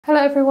Hello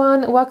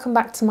everyone, welcome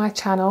back to my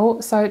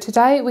channel. So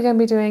today we're going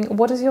to be doing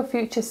what does your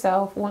future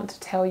self want to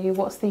tell you?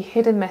 What's the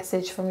hidden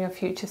message from your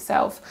future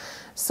self?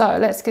 So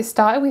let's get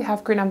started. We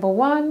have group number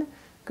 1,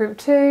 group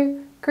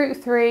 2, group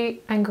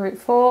 3 and group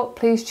 4.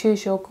 Please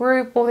choose your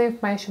group. All the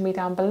information will be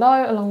down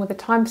below along with the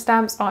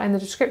timestamps are in the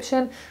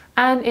description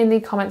and in the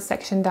comments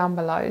section down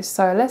below.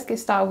 So let's get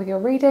started with your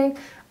reading.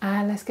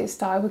 And let's get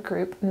started with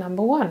group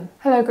number 1.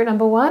 Hello group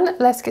number 1,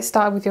 let's get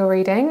started with your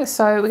reading.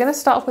 So we're going to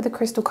start off with a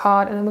crystal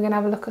card and then we're going to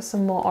have a look at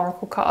some more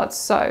oracle cards.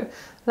 So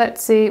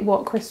let's see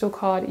what crystal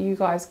card you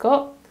guys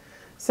got.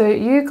 So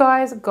you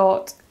guys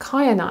got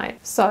kyanite.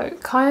 So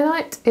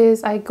kyanite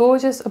is a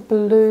gorgeous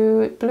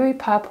bluey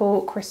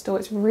purple crystal.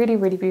 It's really,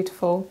 really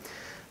beautiful.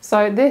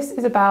 So this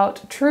is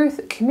about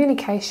truth,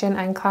 communication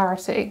and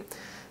clarity.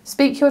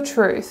 Speak your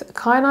truth.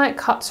 Kyanite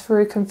cuts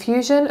through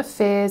confusion,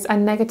 fears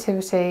and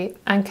negativity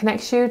and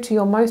connects you to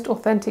your most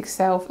authentic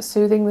self,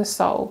 soothing the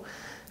soul.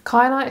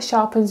 Kyanite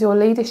sharpens your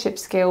leadership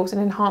skills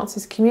and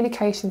enhances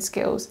communication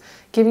skills,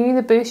 giving you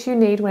the boost you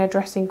need when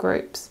addressing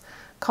groups.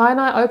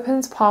 Kyanite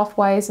opens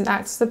pathways and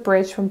acts as a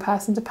bridge from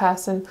person to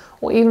person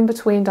or even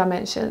between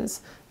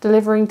dimensions,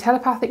 delivering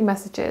telepathic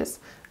messages.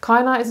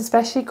 Kyanite is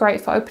especially great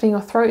for opening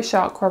your throat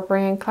chakra,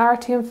 bringing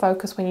clarity and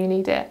focus when you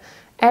need it.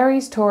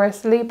 Aries,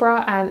 Taurus,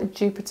 Libra and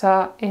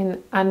Jupiter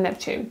and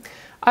Neptune.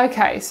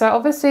 Okay, so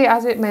obviously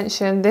as it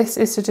mentioned, this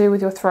is to do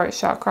with your throat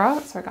chakra.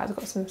 Sorry guys, I've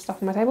got some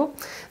stuff on my table.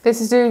 This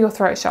is to do with your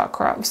throat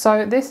chakra.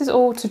 So this is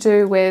all to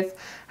do with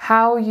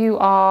how you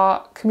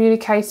are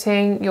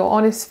communicating your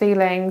honest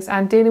feelings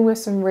and dealing with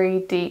some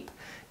really deep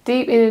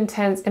and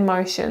intense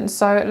emotions.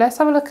 So let's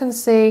have a look and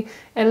see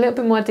in a little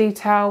bit more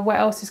detail what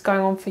else is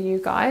going on for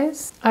you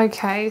guys.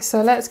 Okay,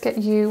 so let's get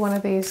you one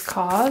of these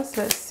cards.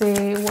 Let's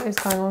see what is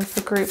going on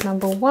for group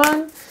number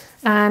 1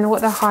 and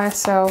what their higher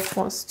self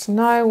wants to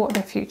know, what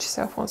their future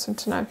self wants them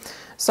to know.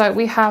 So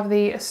we have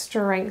the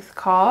strength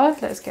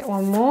card. Let's get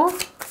one more.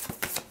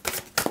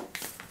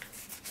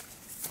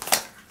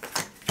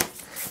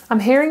 I'm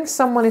hearing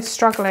someone is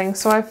struggling,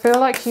 so I feel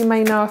like you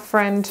may know a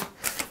friend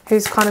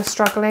who's kind of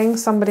struggling,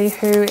 somebody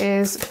who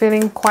is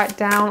feeling quite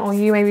down, or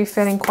you may be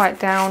feeling quite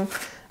down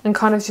and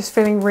kind of just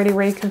feeling really,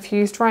 really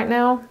confused right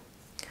now.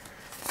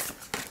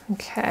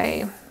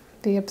 Okay,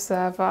 the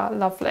observer,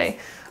 lovely.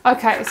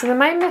 Okay, so the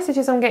main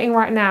messages I'm getting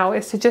right now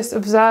is to just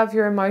observe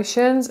your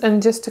emotions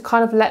and just to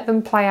kind of let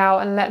them play out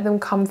and let them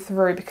come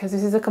through, because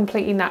this is a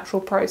completely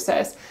natural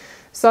process.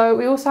 So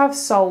we also have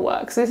soul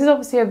work. So this is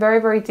obviously a very,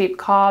 very deep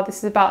card. This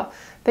is about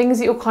things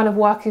that you're kind of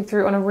working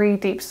through on a really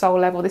deep soul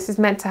level. This is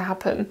meant to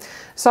happen.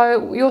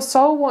 So your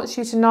soul wants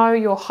you to know,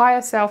 your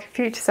higher self,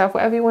 future self,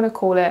 whatever you want to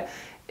call it,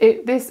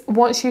 this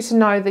wants you to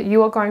know that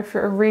you are going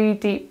through a really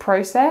deep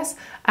process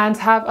and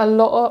have a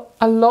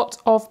lot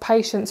of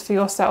patience for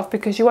yourself,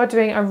 because you are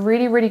doing a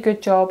really, really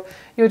good job.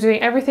 You're doing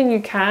everything you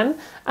can.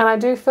 And I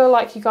do feel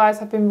like you guys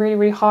have been really,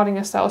 really hard on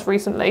yourselves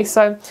recently.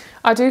 So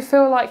I do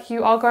feel like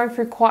you are going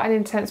through quite an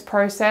intense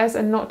process,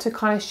 and not to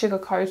kind of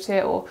sugarcoat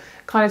it or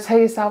kind of tell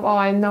yourself, oh,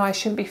 I know I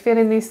shouldn't be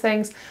feeling these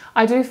things.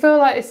 I do feel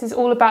like this is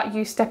all about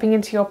you stepping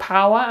into your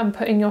power and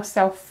putting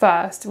yourself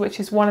first, which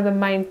is one of the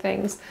main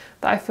things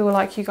that I feel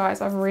like you guys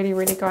are really,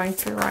 really going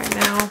through right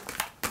now.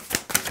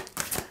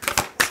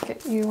 Let's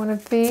get you one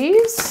of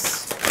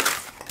these.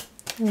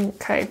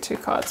 Okay, 2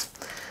 cards.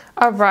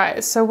 All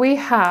right, so we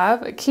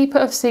have Keeper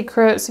of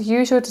Secrets,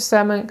 use your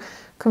discernment,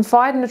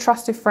 confide in a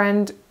trusted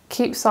friend,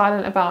 keep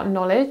silent about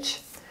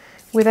knowledge.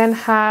 We then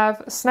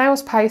have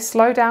Snail's Pace,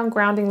 slow down,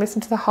 grounding, listen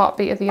to the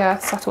heartbeat of the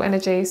earth, subtle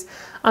energies.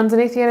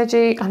 Underneath the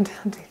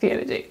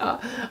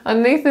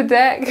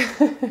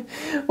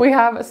deck, we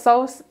have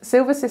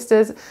Silver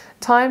Sisters,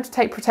 time to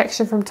take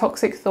protection from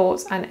toxic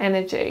thoughts and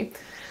energy.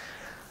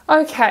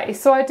 Okay,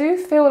 so I do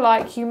feel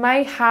like you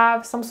may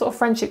have some sort of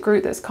friendship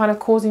group that's kind of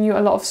causing you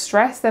a lot of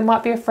stress. There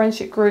might be a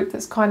friendship group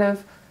that's kind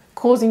of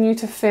causing you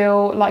to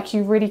feel like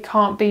you really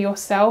can't be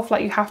yourself,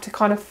 like you have to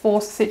kind of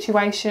force a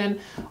situation,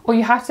 or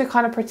you have to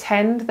kind of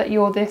pretend that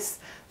you're this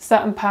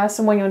certain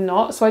person when you're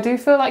not. So I do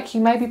feel like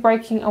you may be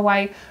breaking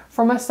away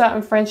from a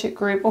certain friendship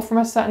group or from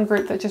a certain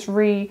group that just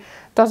really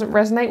doesn't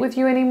resonate with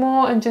you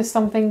anymore, and just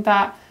something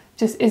that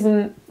just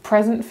isn't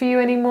present for you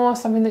anymore,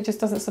 something that just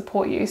doesn't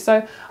support you.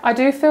 So I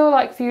do feel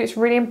like for you it's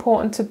really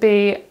important to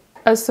be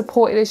as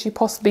supported as you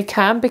possibly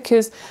can,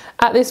 because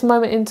at this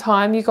moment in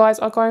time you guys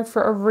are going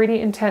through a really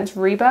intense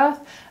rebirth,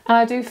 and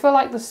I do feel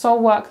like the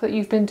soul work that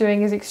you've been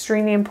doing is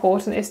extremely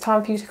important. It's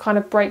time for you to kind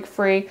of break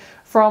free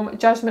from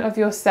judgment of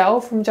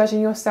yourself, from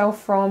judging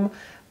yourself, from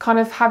kind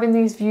of having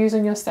these views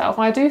on yourself.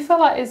 And I do feel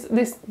like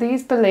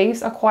these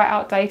beliefs are quite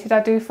outdated.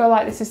 I do feel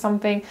like this is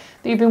something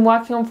that you've been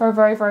working on for a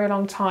very, very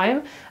long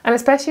time. And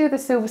especially with the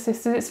Silver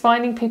Sisters, it's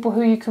finding people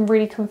who you can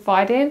really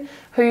confide in,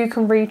 who you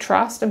can really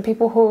trust, and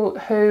people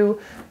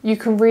who you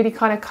can really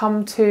kind of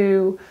come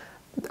to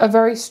a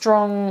very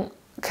strong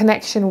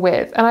connection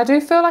with. And I do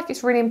feel like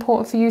it's really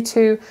important for you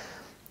to,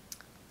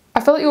 I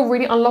feel like you're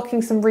really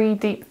unlocking some really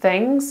deep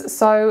things.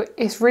 So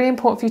it's really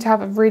important for you to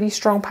have a really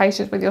strong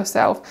patience with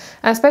yourself.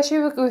 And especially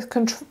with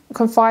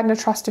confide in a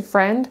trusted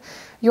friend,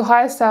 your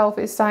higher self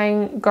is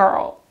saying,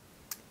 girl,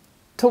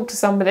 talk to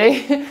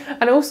somebody.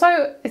 And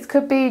also it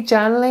could be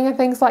journaling and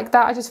things like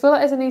that. I just feel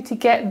like there's a need to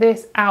get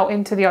this out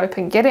into the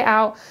open, get it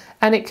out.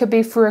 And it could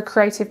be through a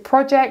creative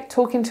project,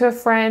 talking to a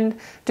friend,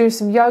 do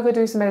some yoga,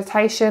 do some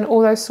meditation, all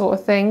those sort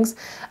of things.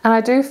 And I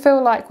do feel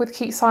like with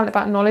Keep Silent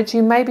About Knowledge,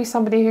 you may be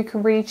somebody who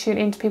can really tune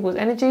into people's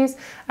energies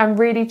and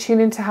really tune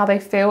into how they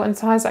feel. And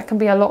sometimes that can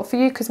be a lot for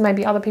you because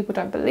maybe other people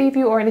don't believe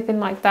you or anything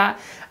like that.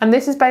 And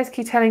this is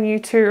basically telling you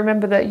to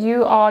remember that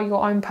you are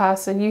your own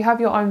person. You have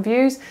your own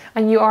views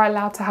and you are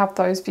allowed to have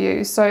those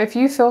views. So if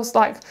you feel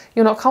like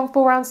you're not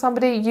comfortable around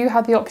somebody, you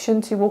have the option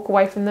to walk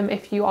away from them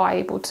if you are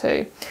able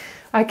to.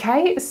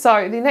 Okay,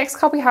 so the next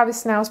card we have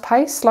is Snail's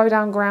Pace, Slow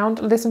Down Ground,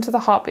 Listen to the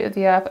Heartbeat of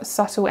the Earth,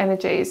 Subtle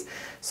Energies.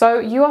 So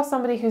you are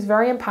somebody who's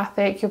very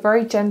empathic, you're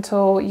very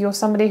gentle, you're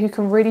somebody who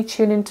can really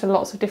tune into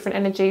lots of different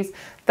energies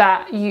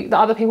that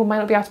other people may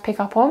not be able to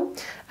pick up on,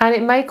 and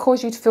it may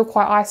cause you to feel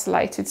quite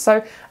isolated.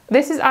 So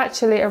this is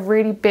actually a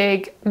really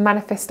big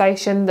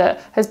manifestation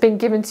that has been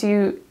given to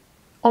you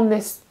on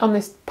this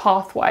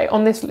pathway,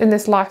 in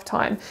this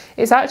lifetime.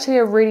 It's actually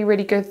a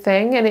really good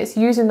thing, and it's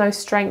using those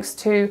strengths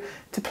to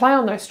play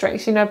on those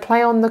strengths, you know,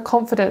 play on the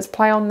confidence,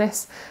 play on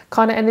this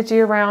kind of energy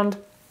around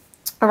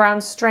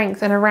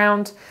strength and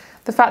around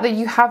the fact that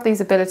you have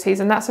these abilities,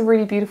 and that's a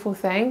really beautiful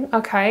thing.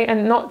 Okay,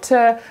 and not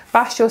to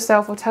bash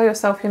yourself or tell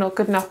yourself you're not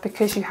good enough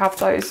because you have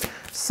those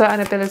certain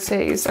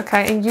abilities.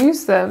 Okay, and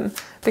use them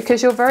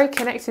because you're very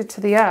connected to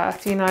the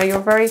earth, you know, you're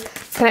very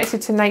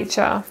connected to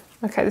nature.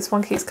 Okay, this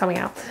one keeps coming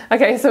out.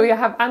 Okay, so we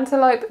have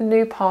Antelope,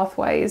 New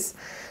Pathways.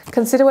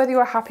 Consider whether you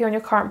are happy on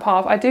your current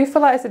path. I do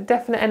feel like it's a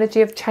definite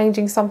energy of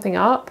changing something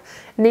up,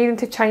 needing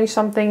to change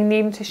something,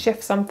 needing to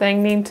shift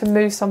something, needing to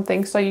move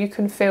something so you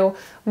can feel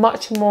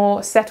much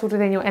more settled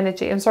within your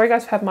energy. I'm sorry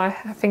guys for having my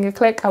finger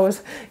click. I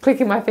was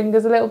clicking my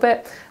fingers a little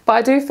bit. But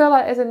I do feel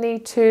like there's a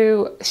need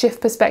to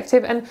shift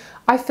perspective, and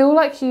I feel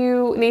like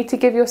you need to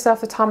give yourself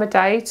the time of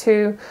day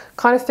to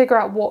kind of figure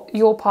out what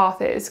your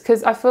path is,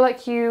 because I feel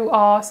like you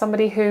are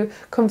somebody who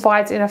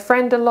confides in a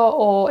friend a lot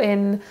or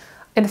in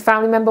a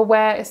family member,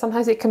 where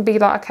sometimes it can be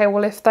like, okay,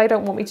 well, if they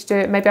don't want me to do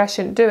it, maybe I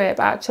shouldn't do it.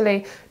 But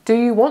actually, do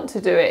you want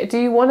to do it? Do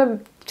you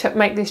want to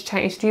make this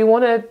change? Do you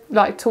want to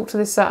like talk to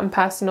this certain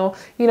person? Or,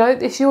 you know,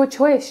 it's your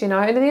choice, you know.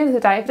 And at the end of the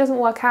day, if it doesn't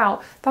work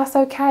out, that's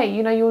okay.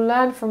 You know, you'll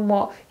learn from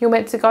what you're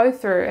meant to go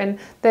through. And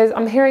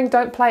I'm hearing,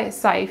 don't play it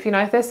safe. You know,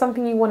 if there's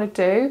something you want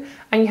to do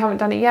and you haven't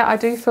done it yet, I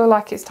do feel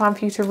like it's time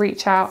for you to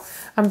reach out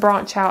and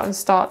branch out and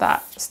start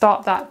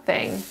that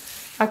thing.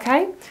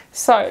 Okay,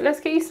 so let's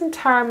get you some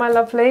tarot, my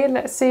lovely, and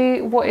let's see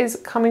what is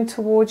coming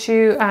towards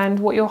you and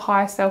what your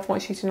higher self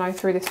wants you to know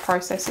through this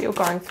process that you're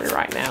going through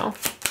right now.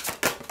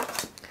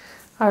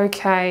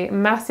 Okay,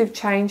 massive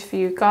change for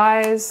you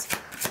guys.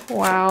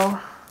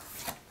 Wow.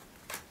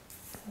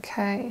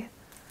 Okay,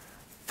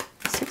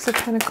 Six of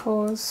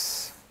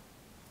Pentacles,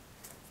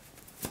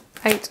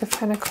 Eight of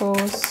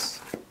Pentacles,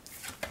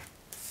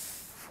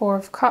 Four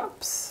of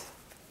Cups,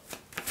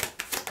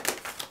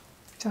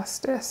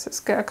 Justice. Let's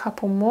get a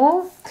couple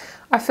more.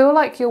 I feel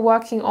like you're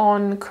working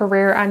on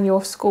career and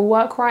your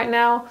schoolwork right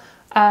now,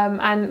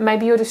 and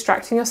maybe you're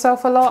distracting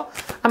yourself a lot.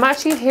 I'm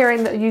actually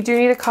hearing that you do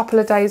need a couple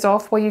of days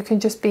off where you can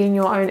just be in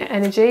your own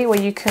energy, where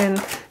you can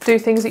do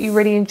things that you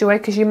really enjoy,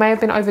 because you may have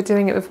been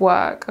overdoing it with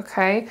work.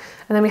 Okay,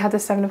 and then we had the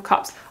Seven of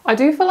Cups. I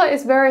do feel like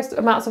there's various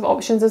amounts of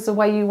options as the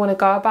way you want to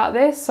go about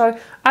this. So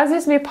as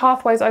this new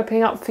pathway is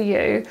opening up for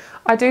you,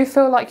 I do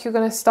feel like you're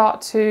going to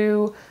start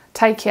to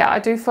take it. I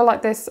do feel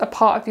like there's a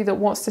part of you that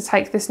wants to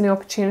take this new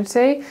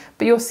opportunity,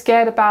 but you're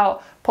scared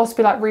about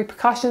possibly like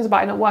repercussions,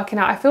 about it not working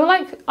out. I feel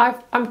like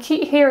I'm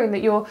keep hearing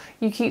that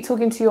you keep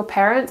talking to your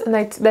parents and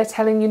they're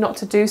telling you not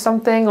to do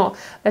something, or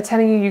they're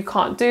telling you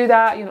can't do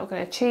that, you're not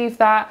going to achieve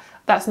that,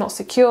 that's not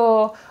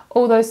secure,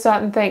 all those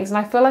certain things. And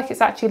I feel like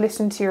it's actually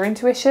listening to your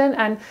intuition.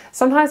 And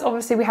sometimes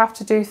obviously we have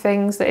to do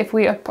things that if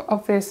we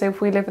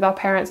live with our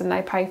parents and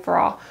they pay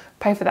for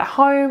their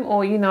home,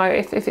 or, you know,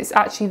 if it's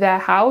actually their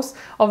house,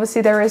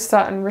 obviously there is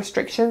certain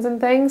restrictions and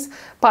things.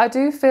 But I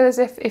do feel as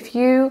if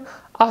you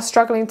are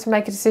struggling to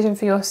make a decision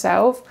for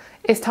yourself,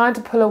 it's time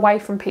to pull away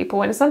from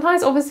people. And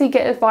sometimes obviously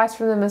get advice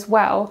from them as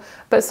well,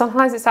 but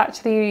sometimes it's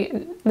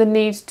actually the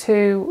need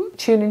to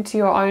tune into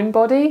your own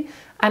body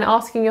and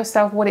asking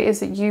yourself what it is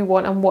that you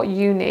want and what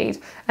you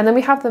need. And then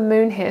we have the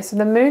moon here. So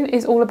the moon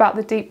is all about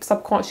the deep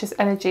subconscious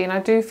energy, and I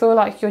do feel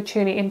like you're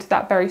tuning into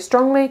that very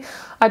strongly.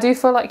 I do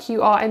feel like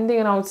you are ending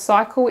an old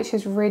cycle, which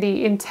is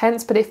really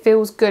intense, but it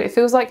feels good. It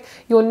feels like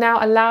you're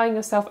now allowing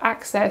yourself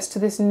access to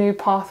this new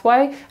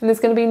pathway, and there's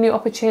going to be new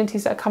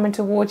opportunities that are coming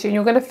towards you, and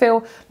you're going to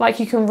feel like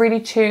you can really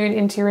tune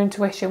into your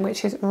intuition,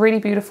 which is really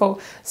beautiful,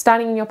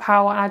 standing in your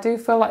power. And I do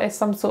feel like there's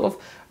some sort of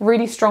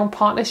really strong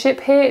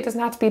partnership here. It doesn't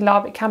have to be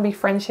love, it can be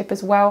friendship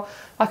as well,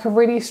 like a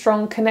really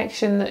strong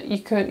connection that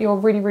you're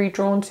really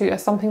drawn to,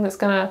 as something that's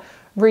going to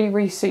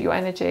really suit your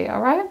energy.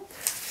 All right,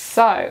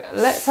 so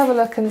let's have a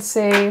look and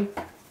see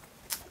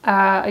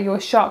your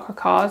chakra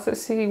cards.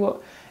 Let's see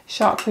what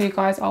chakra you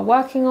guys are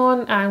working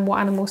on and what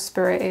animal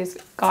spirit is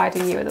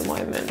guiding you at the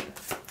moment.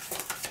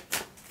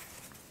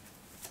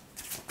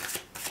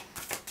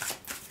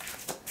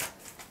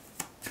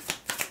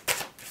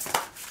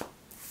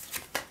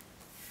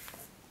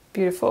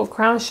 Beautiful.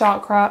 Crown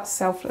chakra,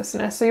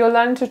 selflessness. So you're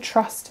learning to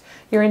trust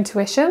your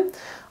intuition.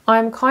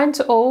 I'm kind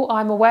to all.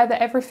 I'm aware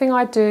that everything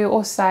I do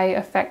or say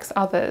affects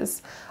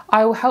others.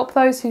 I will help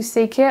those who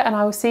seek it, and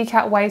I will seek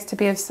out ways to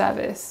be of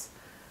service.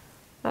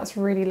 That's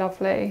really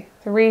lovely.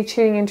 So really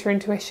tuning into your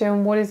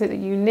intuition. What is it that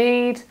you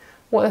need?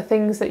 What are the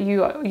things that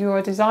you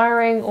are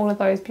desiring? All of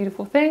those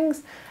beautiful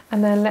things.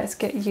 And then let's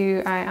get you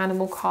an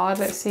animal card.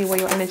 Let's see where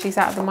your energy's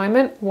at the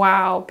moment.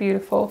 Wow,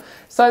 beautiful.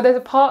 So there's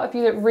a part of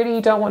you that really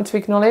you don't want to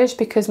acknowledge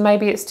because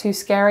maybe it's too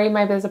scary.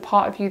 Maybe there's a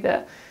part of you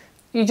that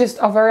you just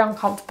are very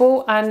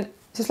uncomfortable. And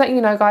just letting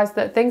you know, guys,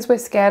 that things we're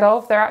scared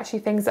of, they're actually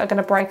things that are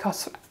going to break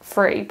us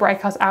free,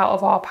 break us out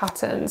of our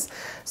patterns.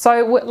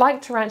 So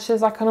like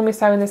tarantulas, like I normally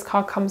say when this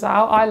card comes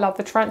out, I love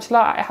the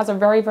tarantula. It has a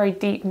very, very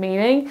deep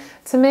meaning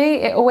to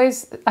me. It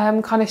always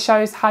kind of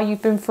shows how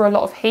you've been through a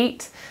lot of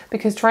heat,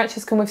 because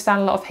tarantulas can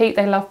withstand a lot of heat.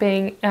 They love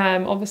being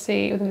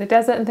obviously within the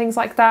desert and things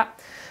like that.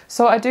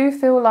 So I do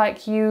feel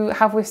like you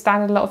have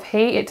withstood a lot of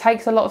heat. It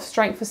takes a lot of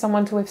strength for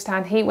someone to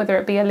withstand heat, whether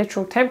it be a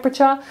literal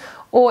temperature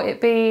or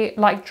it be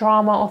like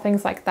drama or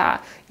things like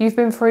that. You've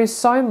been through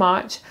so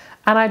much,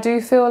 and I do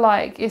feel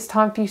like it's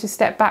time for you to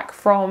step back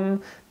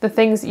from the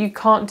things that you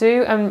can't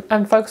do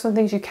and focus on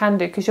things you can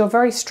do, because you're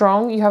very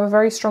strong. You have a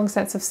very strong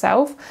sense of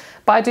self,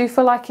 but I do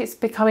feel like it's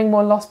becoming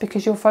more lost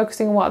because you're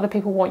focusing on what other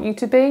people want you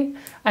to be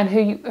and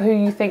who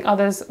you think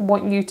others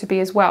want you to be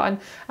as well.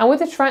 And with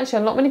the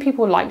tarantula, not many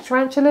people like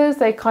tarantulas.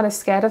 They're kind of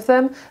scared of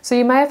them. So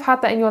you may have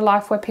had that in your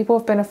life where people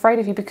have been afraid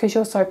of you because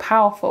you're so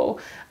powerful.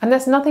 And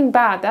there's nothing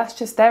bad. That's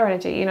just their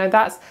energy. You know,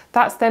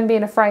 that's them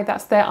being afraid.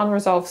 That's their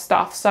unresolved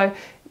stuff. So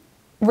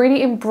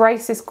really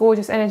embrace this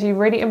gorgeous energy.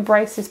 Really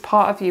embrace this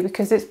part of you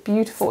because it's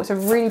beautiful. It's a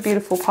really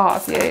beautiful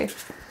part of you.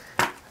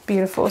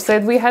 Beautiful. So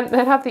we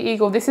then have the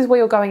eagle. This is where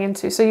you're going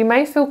into. So you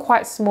may feel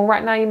quite small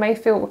right now. You may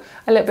feel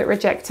a little bit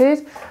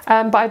rejected,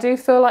 but I do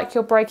feel like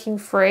you're breaking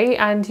free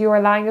and you're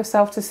allowing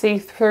yourself to see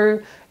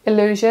through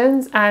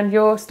illusions, and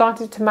you're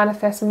starting to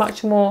manifest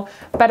much more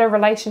better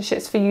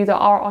relationships for you that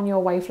are on your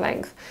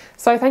wavelength.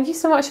 So thank you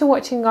so much for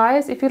watching,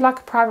 guys. If you'd like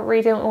a private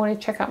reading or want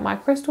to check out my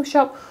crystal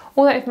shop,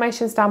 all that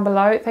information is down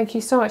below. Thank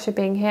you so much for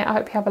being here. I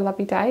hope you have a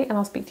lovely day, and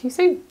I'll speak to you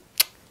soon.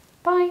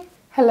 Bye.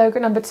 Hello,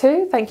 group number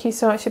 2. Thank you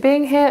so much for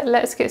being here.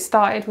 Let's get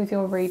started with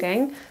your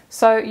reading.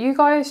 So you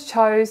guys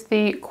chose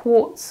the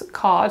quartz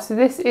card. So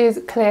this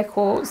is clear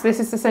quartz. This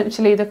is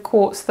essentially the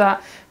quartz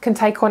that can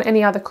take on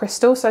any other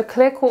crystal. So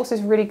clear quartz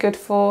is really good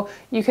for,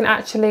 you can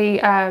actually,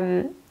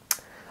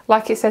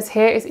 like it says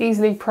here, it's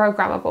easily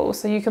programmable.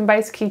 So you can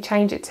basically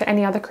change it to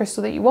any other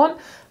crystal that you want.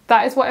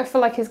 That is what I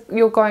feel like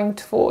you're going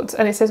towards.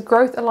 And it says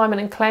growth,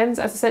 alignment and cleanse.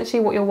 That's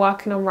essentially what you're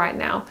working on right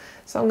now.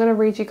 So I'm going to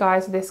read you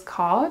guys this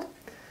card.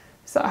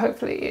 So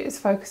hopefully it is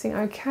focusing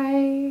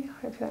okay.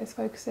 Hopefully that is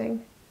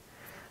focusing.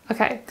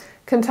 Okay.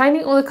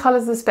 Containing all the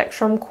colours of the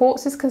spectrum,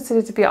 quartz is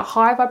considered to be a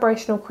high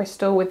vibrational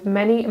crystal with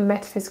many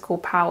metaphysical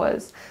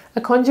powers.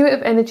 A conduit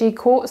of energy,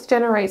 quartz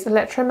generates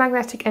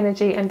electromagnetic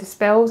energy and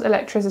dispels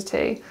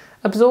electricity,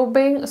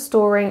 absorbing,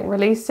 storing,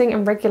 releasing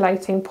and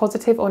regulating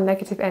positive or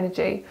negative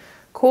energy.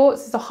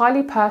 Quartz is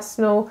highly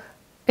personal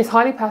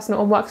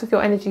and works with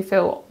your energy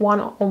field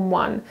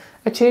one-on-one.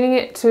 Attuning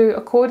it to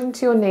according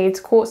to your needs,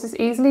 quartz is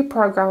easily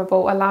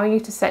programmable, allowing you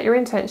to set your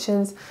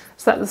intentions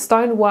so that the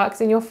stone works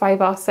in your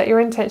favour. Set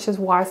your intentions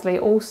wisely,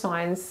 all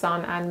signs,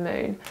 sun and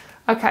moon.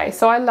 Okay,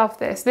 so I love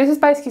this. This is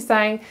basically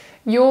saying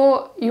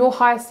your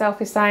higher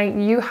self is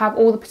saying you have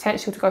all the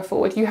potential to go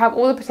forward. You have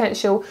all the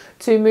potential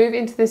to move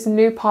into this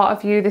new part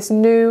of you, this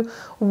new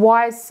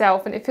wise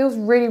self, and it feels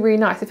really, really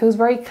nice. It feels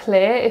very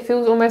clear. It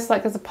feels almost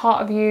like there's a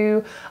part of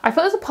you, I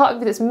feel there's a part of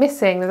you that's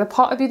missing. There's a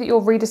part of you that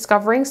you're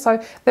rediscovering.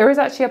 So there is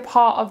actually a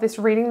part of this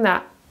reading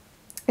that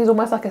is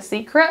almost like a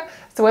secret.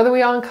 So whether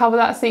we uncover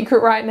that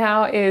secret right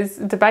now is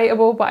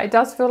debatable, but it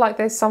does feel like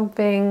there's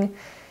something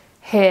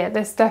here.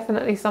 There's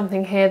definitely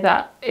something here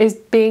that is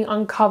being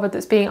uncovered,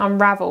 that's being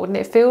unraveled, and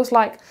it feels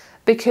like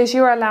because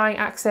you're allowing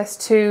access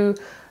to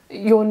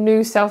your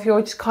new self, you're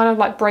just kind of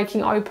like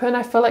breaking open.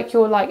 I feel like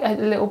you're like a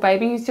little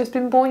baby who's just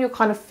been born. You're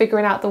kind of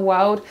figuring out the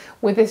world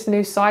with this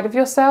new side of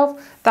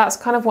yourself. That's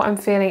kind of what I'm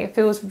feeling. It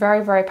feels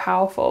very, very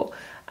powerful,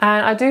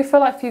 and I do feel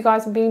like for you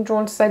guys, I'm being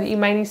drawn to say that you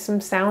may need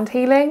some sound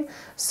healing.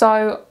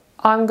 So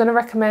I'm going to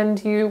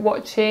recommend you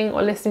watching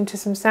or listening to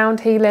some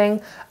sound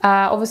healing.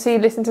 Obviously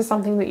listen to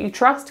something that you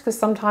trust, because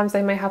sometimes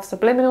they may have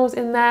subliminals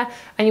in there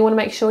and you want to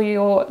make sure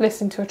you're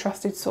listening to a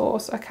trusted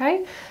source.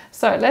 Okay,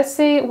 so let's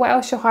see what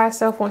else your higher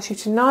self wants you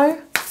to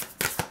know.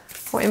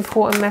 What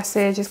important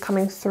message is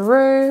coming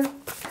through?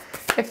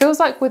 It feels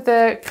like with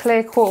the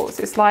clear quartz,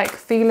 it's like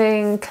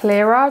feeling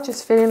clearer,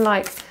 just feeling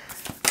like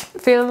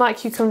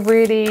you can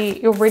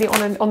you're really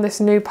on this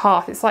new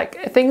path. It's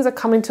like things are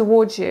coming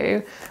towards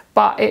you,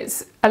 but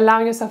it's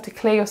allowing yourself to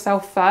clear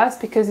yourself first,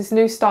 because this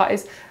new start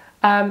is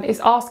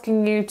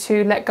asking you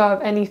to let go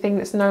of anything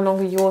that's no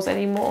longer yours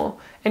anymore,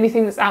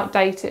 anything that's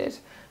outdated.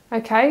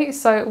 Okay,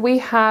 so we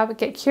have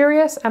get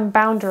curious and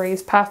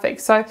boundaries.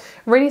 Perfect. So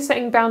really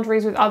setting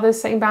boundaries with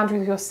others, setting boundaries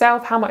with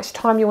yourself, how much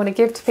time you want to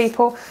give to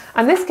people.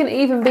 And this can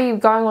even be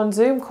going on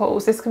Zoom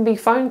calls. This can be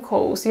phone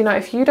calls. You know,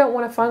 if you don't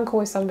want a phone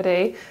call with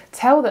somebody,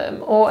 tell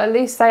them, or at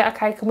least say,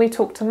 okay, can we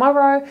talk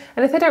tomorrow?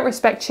 And if they don't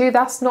respect you,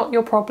 that's not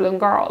your problem,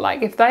 girl.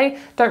 Like if they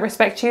don't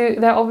respect you,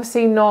 they're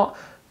obviously not,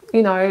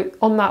 you know,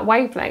 on that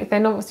wavelength.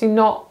 They're obviously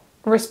not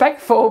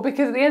respectful,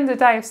 because at the end of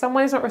the day, if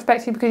someone is not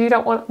respecting you because you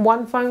don't want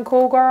one phone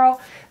call, girl,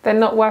 they're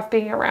not worth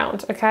being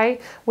around. Okay,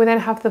 we then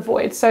have the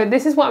void. So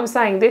this is what I'm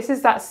saying, this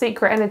is that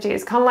secret energy.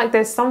 It's kind of like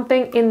there's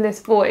something in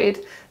this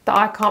void that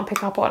I can't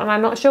pick up on, and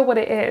I'm not sure what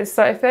it is.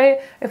 So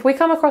if we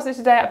come across it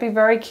today, I'd be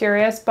very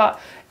curious, but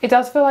it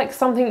does feel like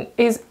something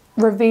is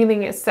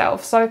revealing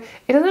itself. So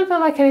it doesn't feel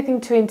like anything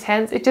too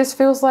intense. It just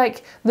feels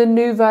like the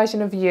new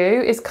version of you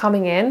is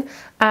coming in,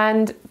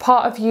 and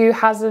part of you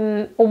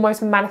hasn't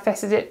almost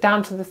manifested it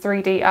down to the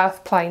 3D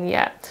earth plane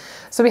yet.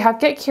 So we have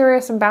get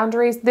curious and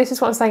boundaries. This is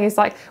what I'm saying, is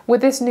like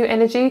with this new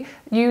energy,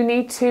 you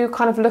need to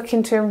kind of look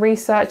into and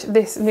research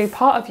this new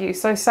part of you.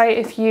 So say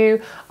if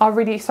you are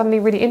suddenly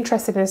really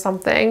interested in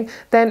something,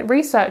 then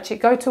research it,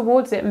 go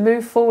towards it,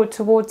 move forward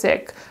towards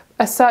it.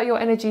 Assert your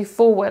energy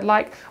forward,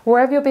 like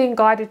wherever you're being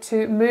guided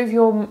to, move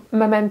your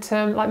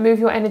momentum, like move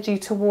your energy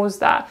towards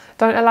that.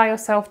 Don't allow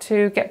yourself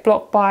to get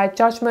blocked by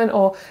judgment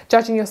or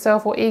judging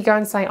yourself or ego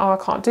and saying, oh, I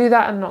can't do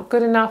that, I'm not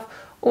good enough.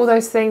 All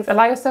those things.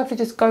 Allow yourself to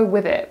just go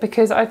with it,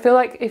 because I feel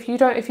like if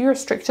you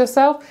restrict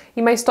yourself,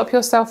 you may stop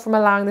yourself from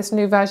allowing this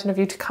new version of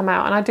you to come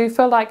out. And I do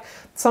feel like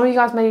some of you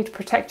guys may need to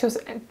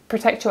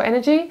protect your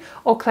energy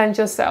or cleanse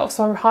yourself.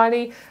 So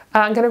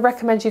I'm going to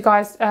recommend you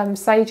guys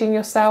saging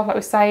yourself, like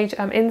with sage,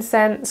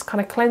 incense, kind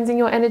of cleansing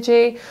your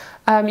energy.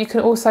 You can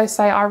also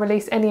say, I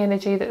release any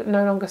energy that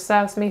no longer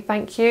serves me,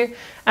 thank you.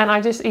 And I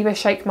just either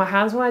shake my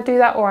hands when I do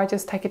that, or I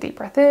just take a deep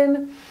breath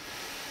in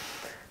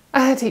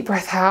and a deep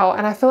breath out.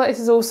 And I feel like this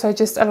is also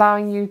just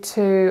allowing you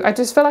to, I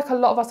just feel like a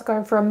lot of us are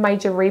going through a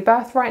major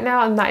rebirth right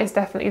now, and that is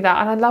definitely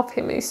that. And I love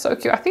him, he's so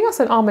cute. I think that's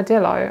an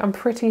armadillo, I'm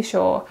pretty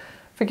sure.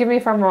 Forgive me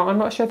if I'm wrong, I'm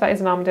not sure if that is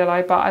an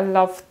armadillo, but I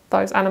love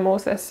those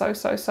animals. They're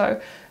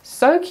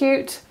so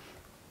cute.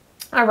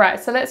 All right,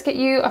 so let's get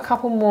you a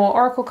couple more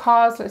oracle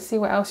cards. Let's see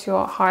what else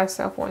your higher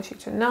self wants you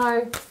to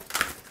know.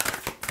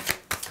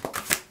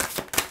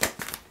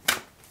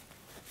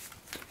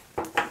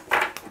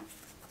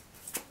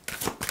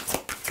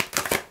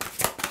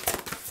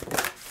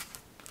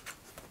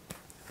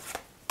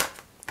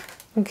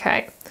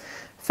 Okay,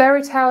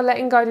 fairy tale,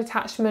 letting go,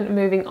 detachment,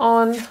 moving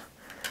on.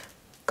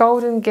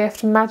 Golden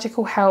gift,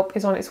 magical help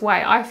is on its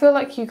way. I feel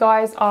like you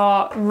guys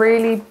are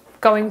really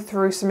going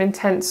through some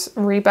intense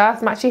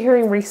rebirth. I'm actually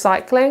hearing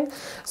recycling.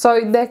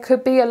 So there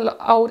could be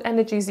old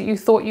energies that you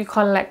thought you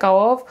kind of let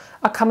go of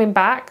are coming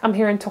back. I'm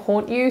hearing to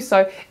haunt you.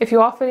 So if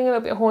you are feeling a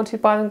little bit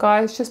haunted by them,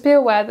 guys, just be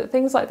aware that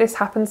things like this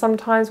happen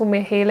sometimes when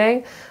we're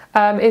healing.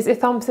 If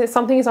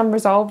something is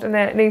unresolved and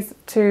it needs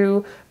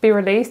to be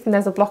released and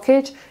there's a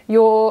blockage,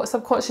 your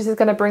subconscious is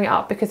going to bring it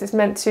up because it's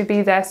meant to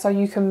be there so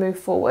you can move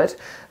forward.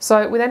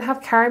 So we then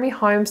have carry me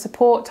home,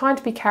 support, time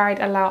to be carried,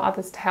 allow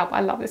others to help.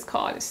 I love this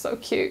card, it's so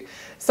cute.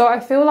 So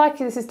I feel like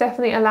this is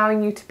definitely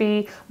allowing you to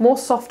be more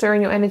softer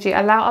in your energy,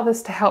 allow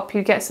others to help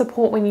you, get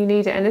support when you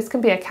need it. And this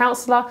can be a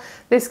counsellor,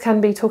 this can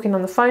be talking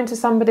on the phone to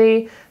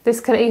somebody, this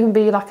can even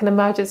be like an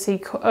emergency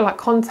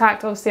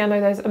contact. Obviously I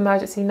know there's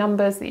emergency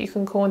numbers that you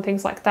can call and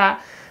things like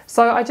that.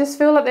 So I just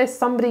feel like there's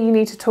somebody you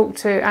need to talk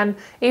to, and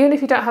even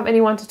if you don't have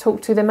anyone to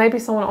talk to, there may be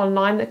someone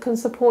online that can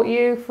support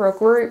you through a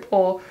group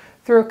or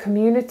through a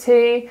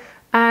community.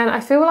 And I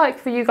feel like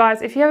for you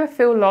guys, if you ever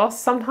feel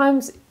lost,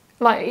 sometimes,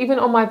 like even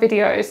on my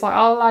videos, like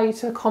I'll allow you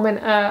to comment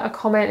a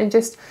comment and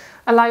just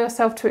allow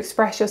yourself to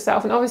express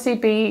yourself, and obviously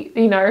be,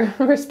 you know,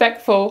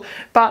 respectful,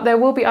 but there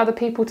will be other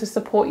people to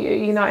support you,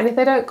 you know. And if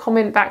they don't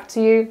comment back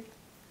to you,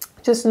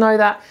 just know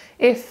that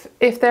if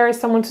there is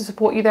someone to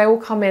support you, they will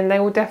come in, they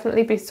will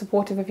definitely be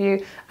supportive of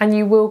you, and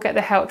you will get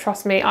the help.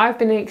 Trust me, I've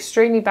been in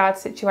extremely bad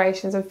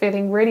situations and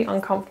feeling really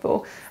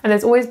uncomfortable, and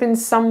there's always been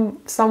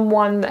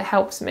someone that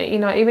helps me, you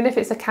know. Even if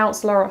it's a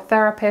counsellor or a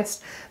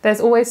therapist,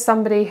 there's always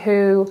somebody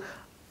who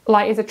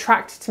is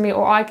attracted to me,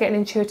 or I get an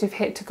intuitive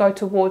hit to go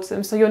towards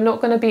them. So you're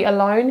not going to be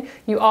alone,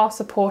 you are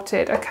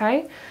supported.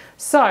 Okay,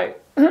 so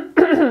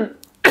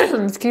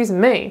excuse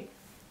me,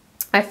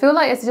 I feel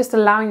like it's just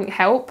allowing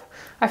help.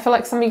 I feel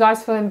like some of you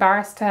guys feel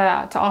embarrassed to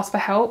ask for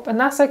help, and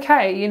that's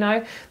okay, you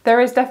know.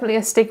 There is definitely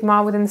a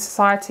stigma within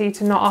society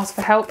to not ask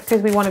for help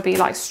because we want to be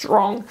like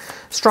strong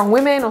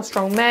women or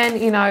strong men,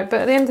 you know.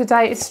 But at the end of the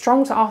day, it's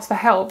strong to ask for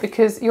help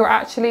because you're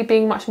actually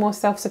being much more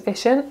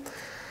self-sufficient.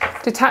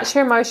 Detach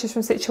your emotions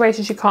from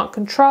situations you can't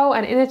control,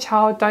 and inner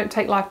child, don't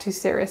take life too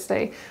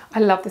seriously. I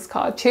love this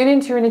card. Tune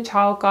into your inner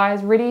child,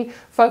 guys. Really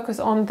focus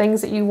on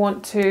things that you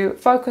want to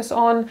focus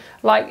on.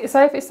 Like,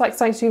 say if it's like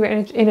something to do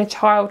with your inner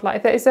child,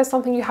 like is there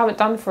something you haven't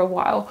done for a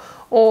while?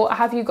 Or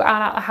have you got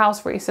out of the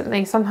house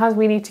recently? Sometimes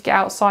we need to get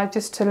outside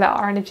just to let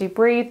our energy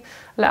breathe,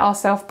 let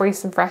ourselves breathe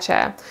some fresh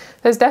air.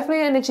 There's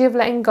definitely an energy of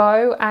letting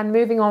go and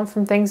moving on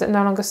from things that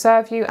no longer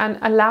serve you, and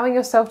allowing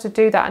yourself to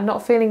do that and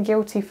not feeling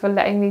guilty for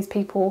letting these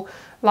people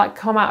like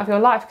come out of your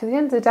life. Because at the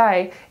end of the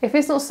day, if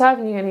it's not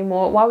serving you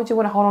anymore, why would you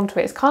want to hold on to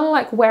it? It's kind of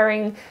like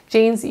wearing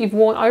jeans that you've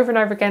worn over and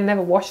over again,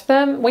 never washed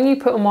them. When you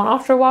put them on,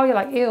 after a while you're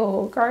like,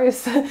 ew,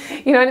 gross.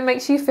 You know, and it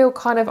makes you feel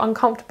kind of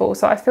uncomfortable.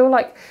 So I feel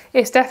like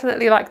it's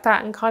definitely like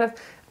that, and kind of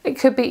it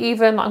could be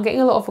even, I'm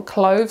getting a lot of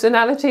clothes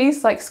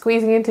analogies, like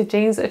squeezing into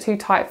jeans that are too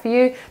tight for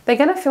you. They're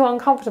going to feel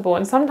uncomfortable,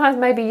 and sometimes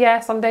maybe, yeah,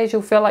 some days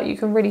you'll feel like you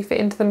can really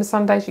fit into them and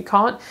some days you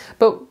can't.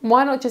 But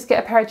why not just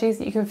get a pair of jeans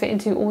that you can fit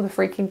into all the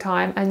freaking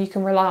time and you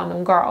can rely on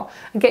them, girl,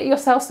 and get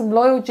yourself some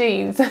loyal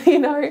jeans. You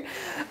know,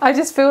 I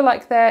just feel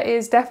like there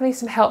is definitely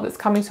some help that's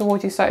coming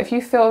towards you. So if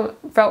you felt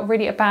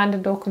really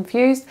abandoned or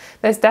confused,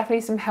 there's definitely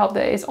some help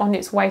that is on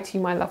its way to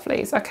you, my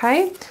lovelies.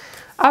 Okay.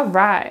 All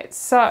right,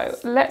 so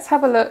let's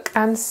have a look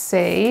and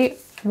see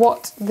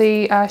what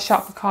the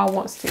chakra card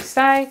wants to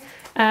say.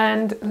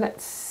 And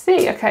let's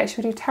see, okay,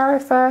 should we do tarot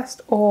first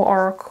or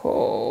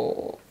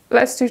oracle?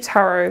 Let's do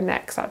tarot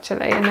next,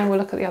 actually, and then we'll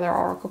look at the other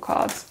oracle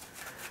cards.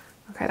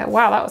 Okay,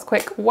 wow, that was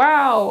quick.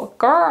 Wow,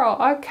 girl,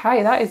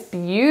 okay, that is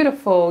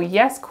beautiful.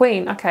 Yes,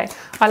 queen. Okay,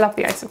 I love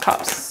the Ace of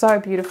Cups, so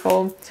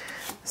beautiful.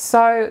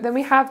 So then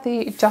we have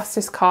the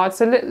Justice card.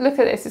 So look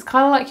at this. It's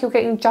kind of like you're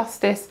getting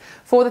justice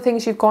for the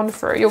things you've gone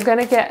through. You're going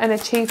to get an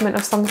achievement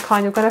of some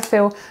kind. You're going to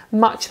feel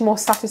much more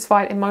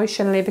satisfied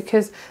emotionally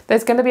because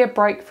there's going to be a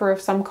breakthrough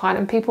of some kind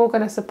and people are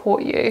going to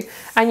support you.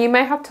 And you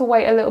may have to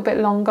wait a little bit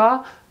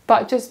longer,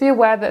 but just be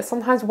aware that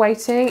sometimes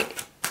waiting,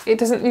 you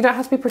don't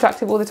have to be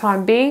productive all the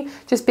time.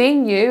 Just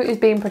being you is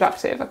being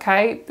productive,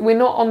 okay? We're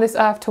not on this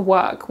earth to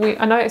work.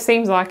 I know it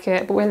seems like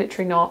it, but we're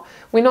literally not.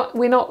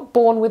 We're not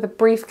born with a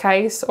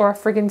briefcase or a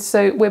friggin'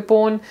 suit. We're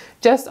born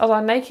just as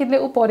our naked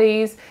little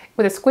bodies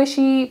with a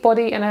squishy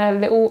body and a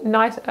little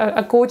nice,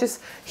 a gorgeous,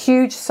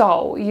 huge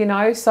soul, you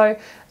know? So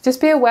just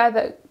be aware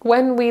that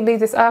when we leave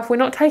this earth, we're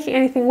not taking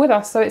anything with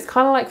us. So it's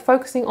kind of like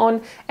focusing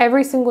on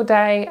every single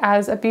day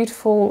as a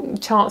beautiful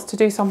chance to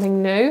do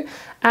something new.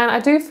 And I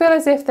do feel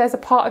as if there's a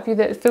part of you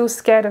that feels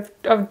scared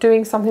of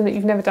doing something that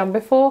you've never done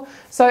before.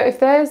 So if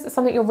there's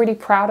something you're really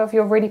proud of,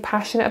 you're really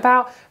passionate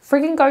about,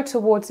 friggin' go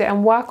towards it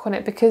and work on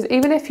it. Because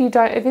even if it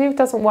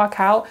doesn't work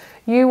out,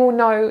 you will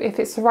know if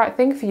it's the right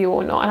thing for you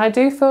or not. And I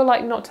do feel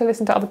like not to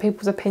listen to other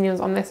people's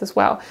opinions on this as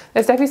well.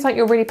 There's definitely something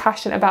you're really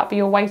passionate about, but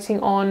you're waiting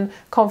on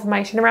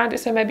confirmation around it.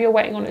 So maybe you're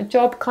waiting on a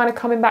job kind of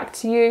coming back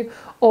to you,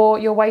 or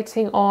you're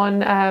waiting on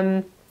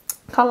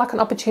kind of like an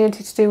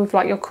opportunity to do with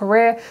like your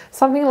career,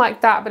 something like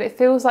that. But it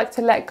feels like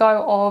to let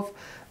go of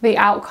the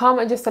outcome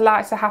and just allow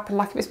it to happen.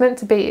 Like if it's meant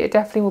to be, it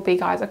definitely will be,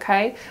 guys,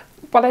 okay?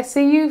 But I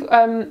see you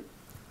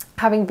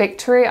having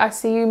victory. I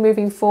see you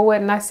moving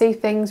forward, and I see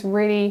things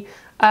really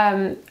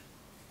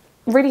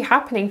really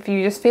happening for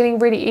you, just feeling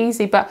really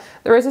easy. But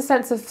there is a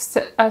sense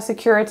of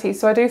security.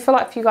 So I do feel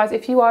like for you guys,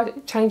 if you are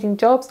changing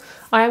jobs,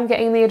 I am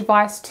getting the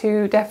advice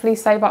to definitely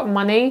save up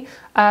money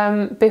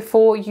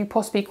before you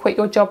possibly quit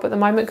your job at the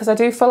moment, because I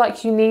do feel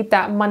like you need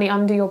that money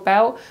under your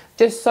belt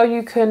just so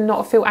you can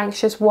not feel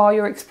anxious while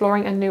you're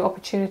exploring a new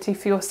opportunity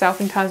for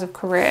yourself in terms of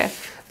career.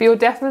 But you're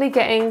definitely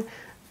getting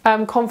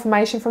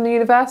confirmation from the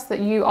universe that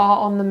you are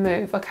on the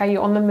move, okay?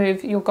 You're on the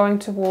move, you're going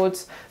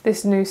towards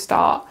this new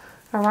start.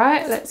 All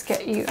right, let's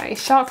get you a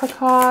chakra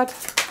card.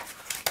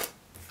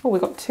 Oh, we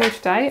got two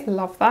today,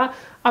 love that.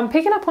 I'm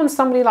picking up on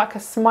somebody like a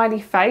smiley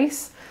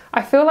face.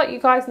 I feel like you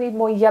guys need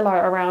more yellow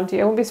around you.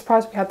 I wouldn't be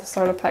surprised if we had the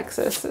solar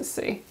plexus. Let's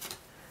see.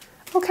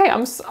 Okay,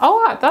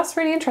 oh, that's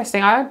really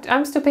interesting.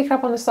 I'm still picking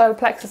up on the solar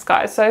plexus,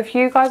 guys. So if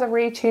you guys are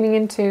really tuning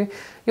into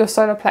your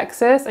solar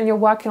plexus and you're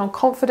working on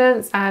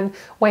confidence and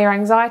where your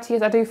anxiety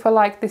is, I do feel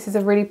like this is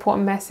a really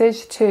important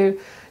message to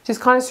just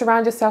kind of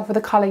surround yourself with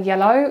the colour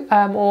yellow,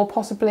 or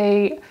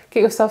possibly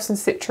get yourself some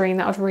citrine.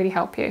 That would really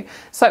help you.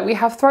 So we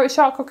have throat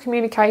chakra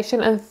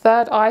communication and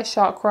third eye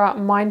chakra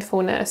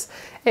mindfulness.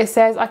 It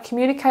says, I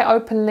communicate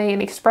openly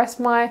and express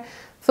my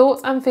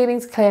thoughts and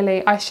feelings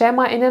clearly. I share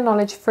my inner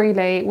knowledge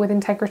freely with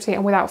integrity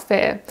and without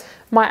fear.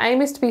 My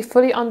aim is to be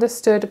fully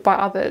understood by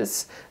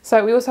others.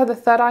 So we also have the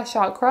third eye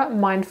chakra,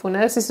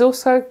 mindfulness. This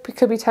also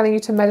could be telling you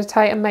to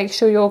meditate and make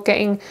sure you're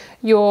getting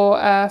your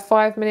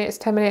 5 minutes,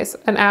 10 minutes,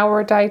 an hour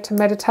a day to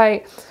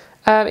meditate.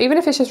 Even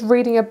if it's just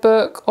reading a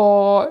book,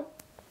 or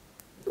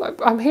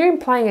I'm hearing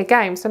playing a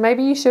game. So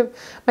maybe you should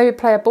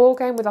play a ball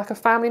game with like a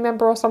family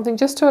member or something,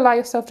 just to allow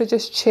yourself to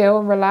just chill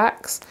and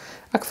relax.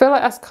 I feel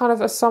like that's kind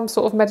of some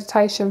sort of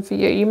meditation for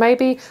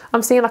you.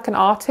 I'm seeing like an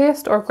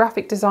artist or a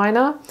graphic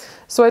designer.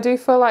 So I do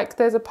feel like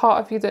there's a part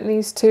of you that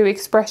needs to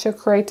express your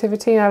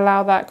creativity and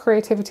allow that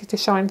creativity to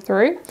shine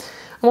through.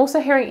 I'm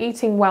also hearing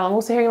eating well. I'm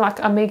also hearing like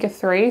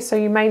omega-3, so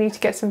you may need to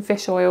get some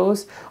fish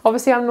oils.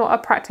 Obviously, I'm not a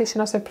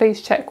practitioner, so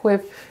please check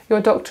with your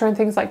doctor and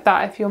things like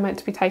that if you're meant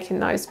to be taking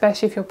those,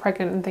 especially if you're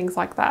pregnant and things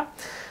like that.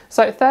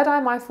 So third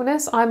eye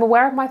mindfulness, I'm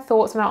aware of my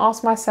thoughts and I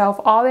ask myself,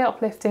 are they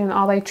uplifting and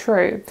are they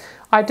true?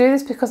 I do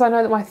this because I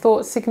know that my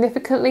thoughts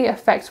significantly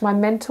affect my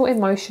mental,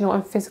 emotional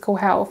and physical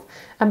health,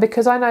 and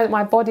because I know that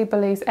my body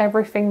believes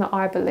everything that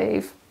I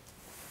believe.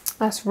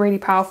 That's really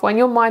powerful, and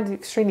your mind is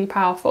extremely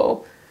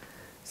powerful.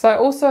 So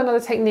also another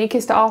technique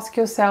is to ask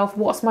yourself,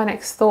 what's my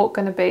next thought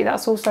going to be?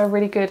 That's also a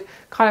really good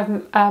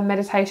kind of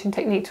meditation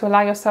technique to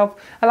allow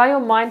your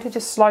mind to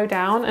just slow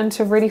down and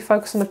to really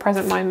focus on the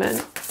present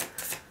moment.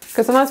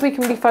 Because sometimes we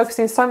can be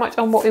focusing so much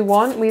on what we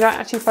want, we don't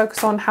actually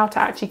focus on how to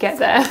actually get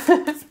there.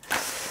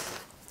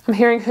 I'm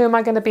hearing, who am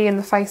I going to be in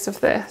the face of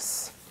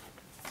this?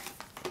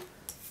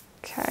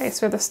 Okay,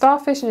 so with the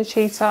starfish and the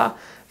cheetah,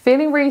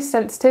 feeling really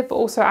sensitive but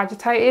also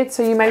agitated.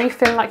 So you may be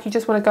feeling like you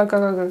just want to go, go,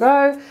 go, go,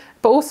 go.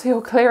 But also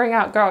you're clearing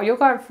out, girl. You're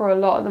going through a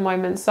lot at the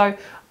moment. So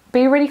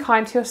be really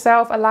kind to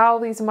yourself. Allow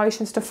these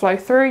emotions to flow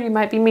through. You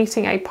might be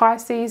meeting a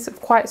Pisces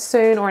quite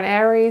soon, or an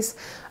Aries.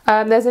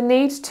 There's a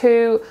need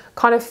to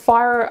kind of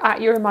fire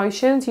at your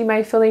emotions. You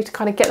may feel the need to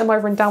kind of get them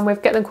over and done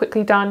with, get them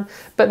quickly done.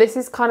 But this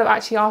is kind of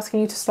actually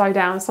asking you to slow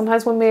down.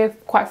 Sometimes when we're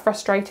quite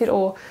frustrated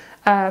or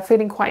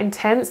feeling quite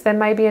intense, there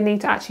may be a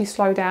need to actually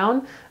slow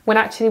down when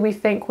actually we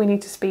think we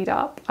need to speed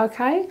up.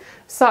 Okay,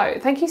 so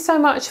thank you so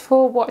much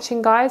for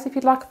watching, guys. If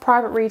you'd like a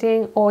private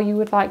reading or you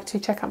would like to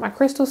check out my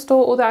crystal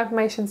store, all that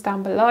information's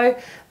down below.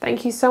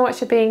 Thank you so much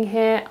for being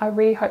here. I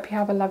really hope you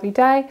have a lovely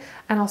day,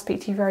 and I'll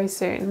speak to you very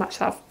soon.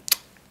 Much love.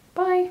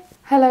 Bye.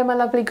 Hello, my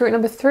lovely group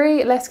number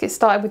 3. Let's get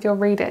started with your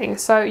reading.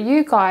 So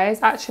you guys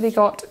actually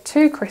got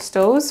 2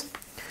 crystals.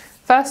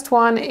 First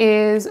one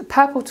is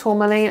purple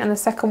tourmaline and the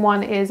second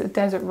one is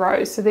desert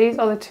rose. So these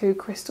are the 2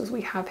 crystals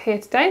we have here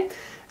today.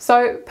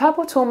 So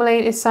purple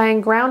tourmaline is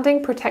saying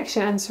grounding,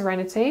 protection and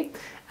serenity,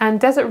 and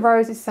desert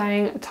rose is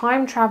saying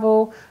time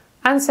travel,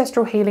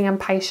 ancestral healing and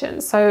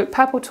patience. So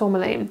purple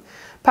tourmaline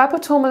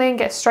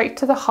gets straight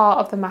to the heart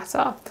of the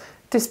matter,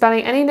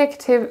 dispelling any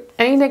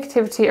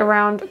negativity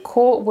around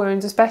core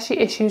wounds, especially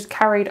issues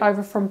carried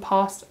over from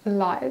past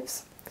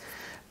lives.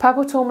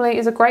 Purple tourmaline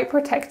is a great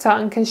protector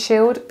and can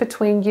shield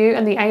between you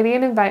and the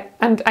alien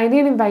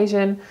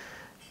invasion,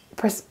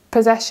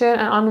 possession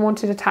and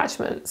unwanted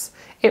attachments.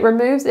 It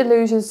removes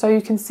illusions so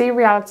you can see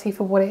reality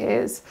for what it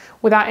is,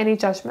 without any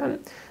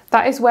judgment.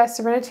 That is where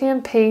serenity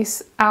and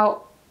peace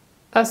oh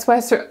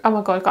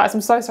my god, guys, I'm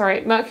so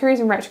sorry.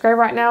 Mercury's in retrograde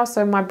right now,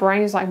 so my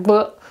brain is like,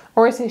 bleh,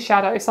 or it's in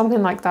shadow,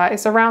 something like that.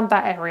 It's around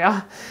that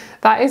area.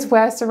 That is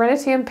where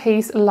serenity and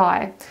peace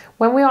lie.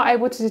 When we are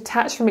able to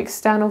detach from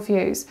external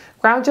views,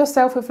 ground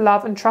yourself with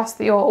love and trust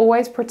that you're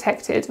always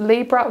protected.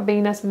 Libra,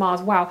 Venus,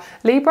 Mars. Wow.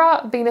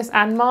 Libra, Venus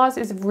and Mars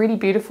is really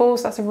beautiful.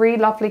 So that's a really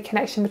lovely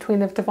connection between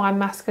the divine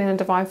masculine and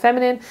divine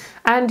feminine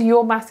and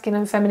your masculine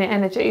and feminine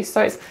energy.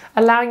 So it's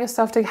allowing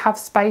yourself to have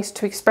space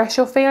to express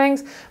your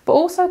feelings, but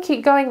also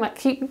keep going, like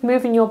keep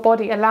moving your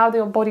body. Allow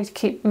your body to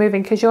keep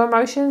moving, because your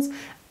emotions,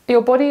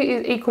 your body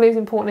is equally as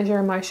important as your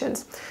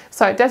emotions.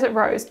 So desert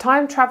rose,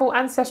 time travel,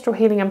 ancestral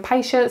healing and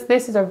patience.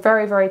 This is a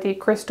very, very deep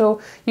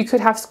crystal. You could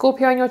have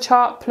Scorpio in your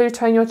chart,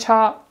 Pluto in your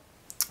chart,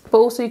 but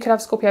also you could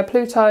have Scorpio,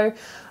 Pluto.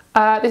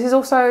 This is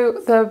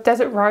also the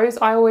desert rose.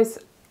 I always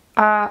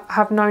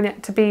have known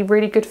it to be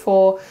really good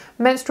for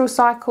menstrual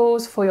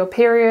cycles, for your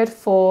period,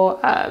 for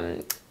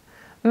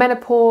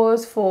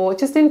menopause, for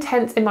just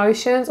intense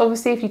emotions.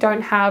 Obviously, if you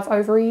don't have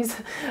ovaries,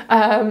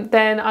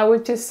 then I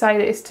would just say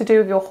that it's to do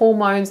with your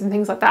hormones and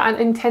things like that, and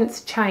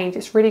intense change.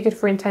 It's really good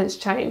for intense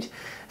change.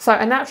 So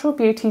a natural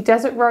beauty,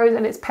 desert rose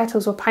and its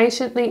petals were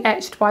patiently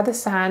etched by the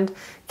sand,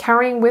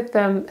 carrying with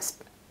them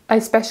a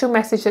special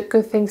message that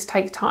good things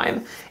take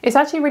time. It's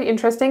actually really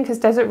interesting because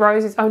desert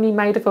rose is only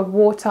made up of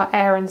water,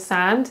 air and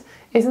sand.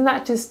 Isn't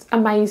that just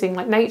amazing?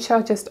 Like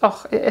nature just,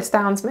 oh, it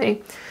astounds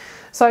me.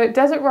 So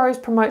desert rose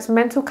promotes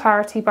mental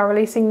clarity by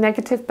releasing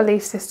negative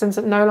belief systems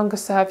that no longer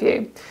serve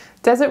you.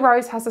 Desert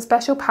rose has the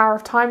special power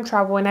of time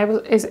travel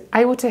and is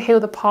able to heal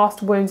the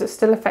past wounds that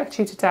still affect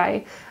you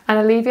today and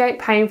alleviate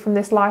pain from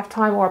this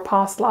lifetime or a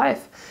past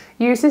life.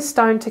 Use this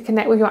stone to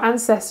connect with your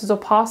ancestors or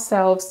past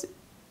selves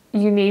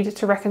you need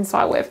to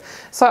reconcile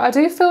with. So I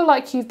do feel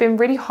like you've been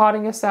really hard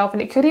on yourself,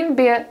 and it could even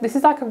be this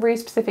is like a really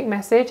specific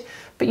message,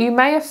 but you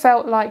may have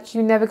felt like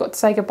you never got to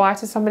say goodbye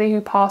to somebody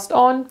who passed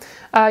on.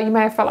 You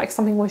may have felt like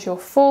something was your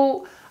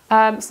fault,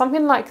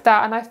 something like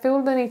that. And I feel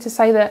the need to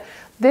say that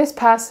this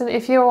person,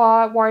 if you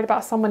are worried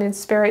about someone in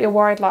spirit, you're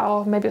worried like,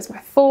 oh, maybe it's my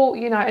fault,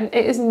 you know, and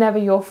it is never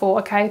your fault,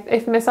 okay?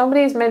 If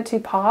somebody is meant to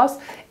pass,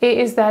 it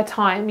is their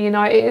time, you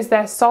know, it is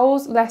their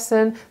soul's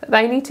lesson that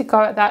they need to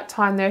go at that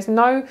time. There's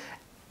no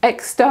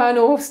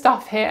external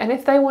stuff here, and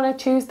if they want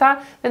to choose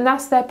that, then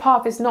that's their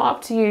path. It's not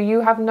up to you.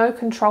 You have no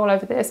control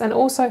over this. And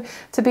also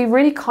to be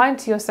really kind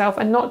to yourself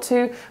and not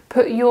to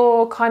put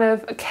your kind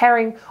of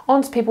caring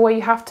onto people where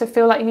you have to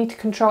feel like you need to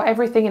control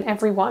everything and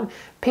everyone.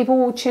 People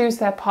will choose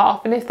their path,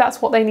 and if that's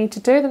what they need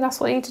to do, then that's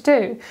what they need to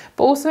do.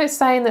 But also it's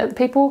saying that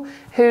people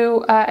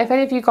who, if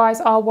any of you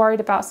guys are worried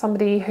about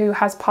somebody who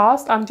has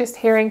passed, I'm just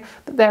hearing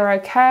that they're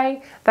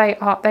okay. They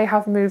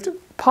have moved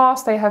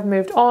past, they have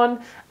moved on,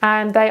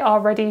 and they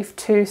are ready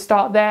to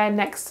start their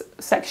next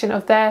section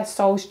of their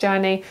soul's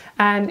journey,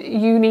 and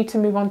you need to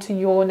move on to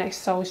your next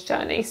soul's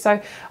journey.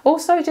 So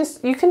also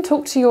just, you can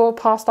talk to your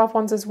past loved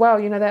ones as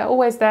well. You know, they're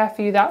always there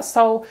for you. That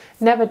soul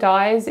never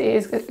dies. It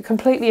is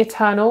completely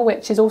eternal,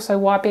 which is also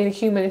why being a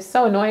human is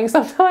so annoying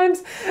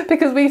sometimes,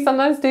 because we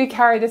sometimes do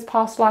carry this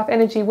past life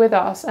energy with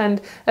us.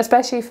 And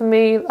especially for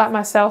me, like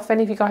myself,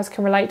 any of you guys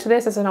can relate to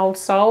this as an old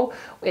soul,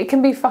 it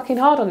can be fucking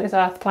hard on this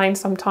earth plane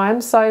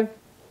sometimes. So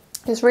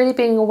just really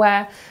being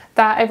aware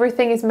that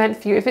everything is meant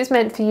for you. If it's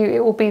meant for you,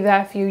 it will be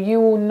there for you. You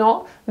will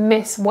not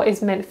miss what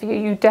is meant for you.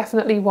 You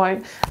definitely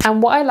won't.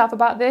 And what I love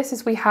about this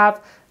is we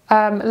have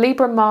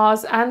Libra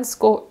Mars,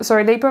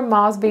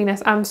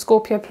 Venus and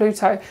Scorpio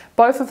Pluto.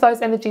 Both of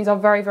those energies are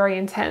very, very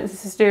intense.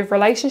 This is to do with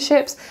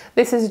relationships.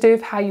 This is to do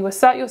with how you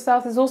assert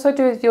yourself. This is also to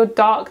do with your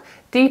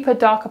deeper,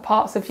 darker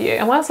parts of you.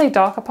 And when I say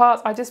darker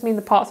parts, I just mean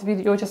the parts of you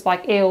that you're just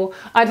like, ew,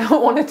 I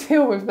don't want to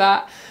deal with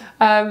that.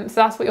 So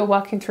that's what you're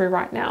working through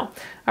right now.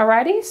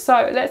 Alrighty,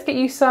 so let's get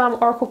you some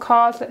oracle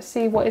cards. Let's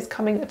see what is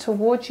coming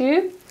towards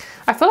you.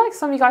 I feel like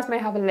some of you guys may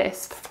have a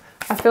lisp.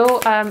 I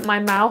feel my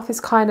mouth is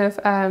kind of,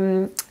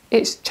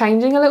 it's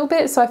changing a little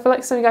bit. So I feel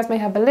like some of you guys may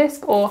have a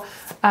lisp, or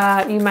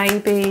you may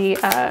be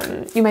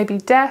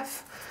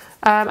deaf.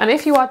 And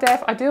if you are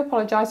deaf, I do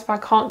apologise if I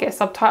can't get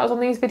subtitles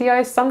on these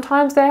videos.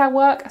 Sometimes they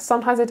work,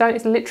 sometimes they don't.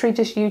 It's literally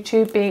just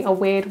YouTube being a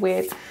weird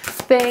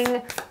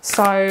thing.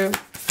 So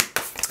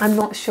I'm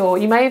not sure.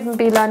 You may even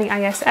be learning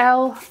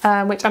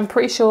ASL, which I'm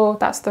pretty sure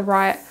that's the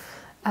right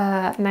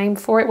name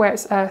for it, where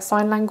it's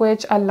sign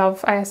language. I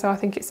love ASL. I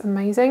think it's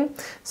amazing.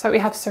 So we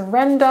have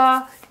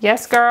surrender.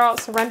 Yes, girl,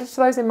 surrender to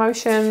those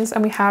emotions.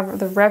 And we have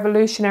the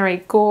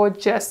revolutionary,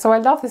 gorgeous. So I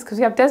love this because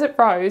we have desert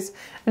rose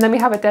and then we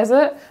have a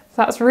desert. So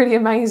that's really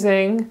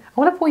amazing. I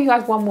want to pull you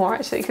guys one more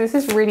actually, because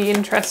this is really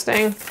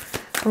interesting.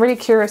 I'm really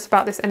curious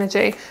about this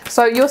energy.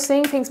 So you're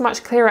seeing things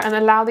much clearer, and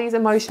allow these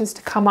emotions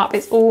to come up.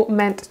 It's all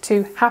meant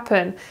to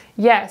happen.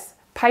 Yes,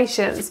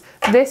 patience.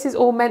 This is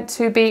all meant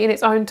to be in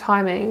its own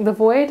timing. The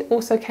void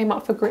also came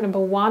up for group number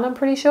 1, I'm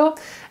pretty sure.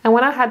 And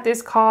when I had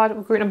this card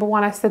with group number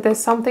 1, I said there's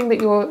something that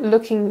you're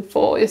looking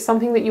for. There's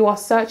something that you are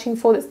searching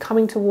for that's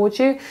coming towards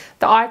you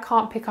that I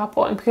can't pick up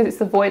on because it's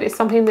the void. It's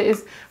something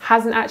that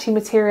hasn't actually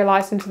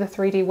materialized into the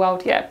 3D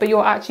world yet, but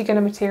you're actually going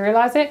to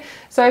materialize it.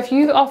 So if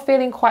you are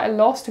feeling quite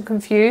lost and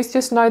confused,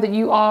 just know that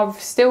you are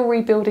still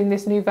rebuilding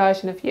this new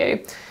version of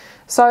you.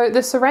 So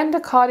the surrender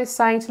card is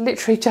saying to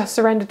literally just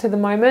surrender to the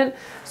moment,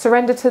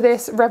 surrender to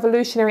this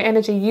revolutionary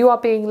energy. You are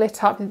being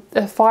lit up.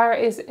 The fire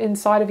is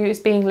inside of you, is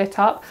being lit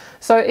up.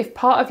 So if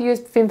part of you has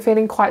been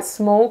feeling quite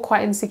small,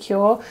 quite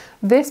insecure,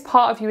 this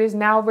part of you is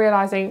now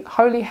realizing,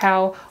 holy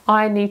hell,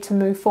 I need to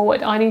move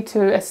forward. I need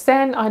to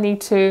ascend. I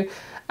need to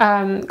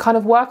kind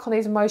of work on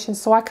these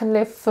emotions so I can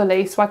live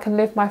fully, so I can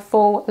live my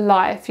full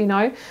life, you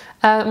know.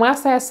 When I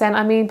say ascend,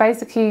 I mean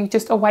basically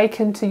just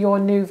awaken to your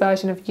new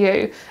version of you.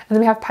 And then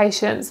we have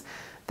patience.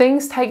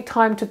 Things take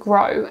time to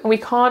grow, and we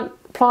can't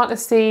plant a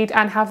seed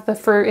and have the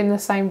fruit in the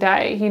same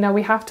day. You know,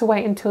 we have to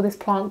wait until this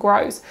plant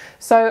grows.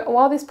 So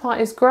while this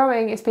plant is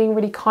growing, it's being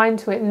really kind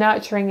to it,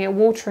 nurturing it,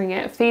 watering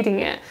it, feeding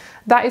it.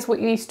 That is what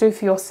you need to do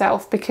for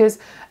yourself, because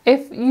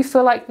if you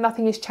feel like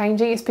nothing is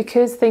changing, it's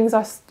because things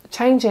are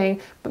changing,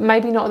 but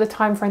maybe not at the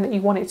time frame that you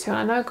want it to. And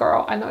I know,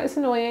 girl, I know it's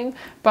annoying,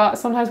 but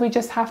sometimes we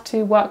just have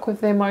to work with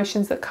the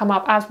emotions that come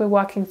up as we're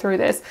working through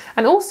this.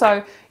 And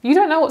also, you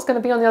don't know what's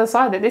going to be on the other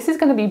side of it. This is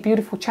going to be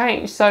beautiful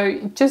change.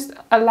 So just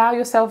allow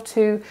yourself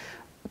to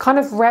kind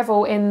of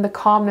revel in the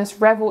calmness,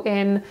 revel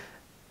in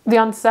the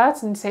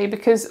uncertainty,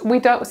 because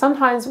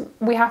sometimes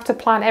we have to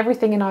plan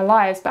everything in our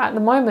lives, but at the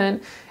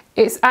moment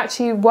it's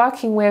actually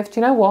working with, do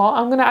you know what,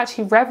 I'm going to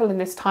actually revel in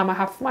this time I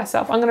have for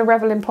myself. I'm going to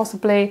revel in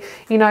possibly,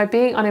 you know,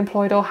 being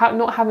unemployed or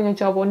not having a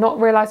job or not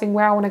realizing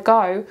where I want to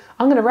go.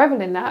 I'm going to revel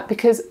in that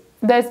because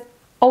there's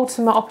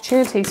ultimate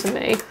opportunities for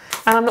me,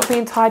 and I'm not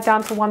being tied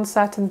down to one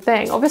certain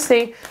thing.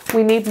 Obviously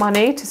we need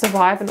money to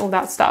survive and all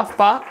that stuff,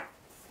 but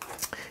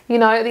you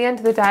know, at the end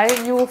of the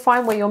day, you will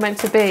find where you're meant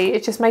to be.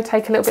 It just may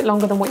take a little bit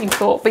longer than what you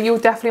thought, but you're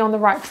definitely on the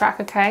right track,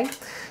 okay?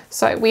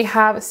 So we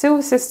have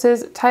Silver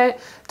Sisters, time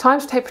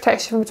to take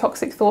protection from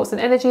toxic thoughts and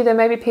energy. There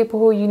may be people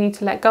who you need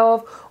to let go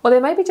of, or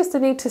there may be just a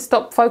need to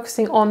stop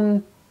focusing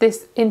on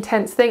this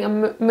intense thing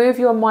and move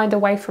your mind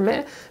away from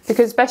it,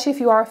 because especially if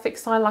you are a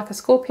fixed sign like a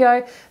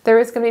Scorpio, there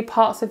is going to be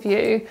parts of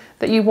you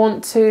that you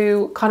want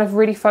to kind of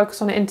really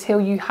focus on it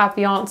until you have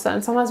the answer.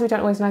 And sometimes we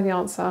don't always know the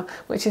answer,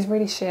 which is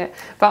really shit,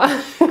 but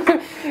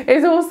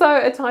it's also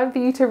a time for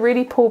you to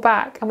really pull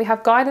back. And we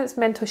have guidance,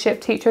 mentorship,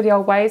 teacher of the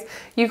old ways.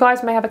 You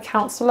guys may have a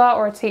counselor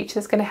or a teacher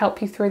that's going to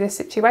help you through this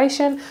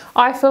situation.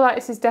 I feel like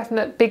this is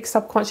definite big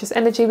subconscious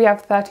energy. We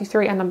have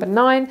 33 and number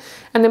 9,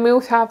 and then we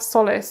also have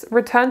solace,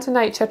 return to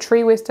nature,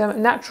 tree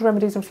wisdom, natural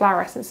remedies and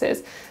flower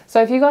essences.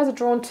 So if you guys are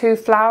drawn to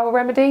flower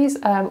remedies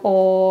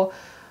or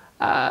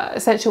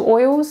essential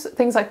oils,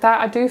 things like that,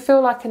 I do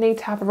feel like I need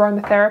to have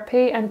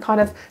aromatherapy and kind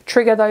of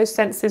trigger those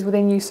senses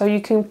within you, so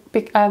you can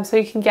get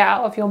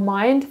out of your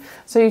mind,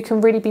 so you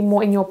can really be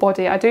more in your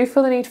body. I do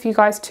feel the need for you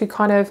guys to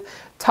kind of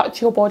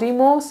touch your body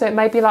more. So it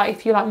may be like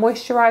if you like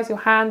moisturize your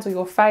hands or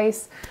your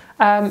face,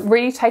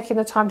 really taking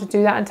the time to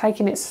do that and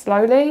taking it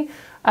slowly,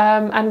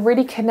 and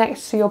really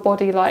connect to your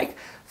body, like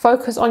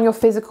focus on your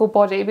physical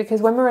body,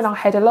 because when we're in our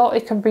head a lot,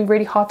 it can be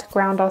really hard to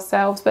ground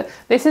ourselves. But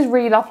this is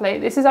really lovely.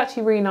 This is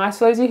actually really nice.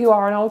 For those of you who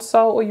are an old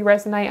soul, or you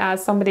resonate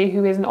as somebody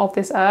who isn't of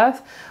this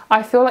earth,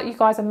 I feel like you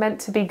guys are meant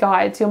to be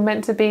guides. You're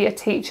meant to be a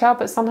teacher,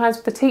 but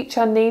sometimes the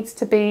teacher needs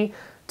to be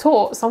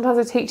taught. Sometimes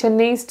a teacher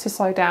needs to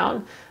slow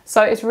down.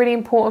 So it's really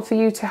important for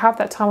you to have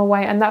that time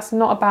away, and that's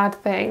not a bad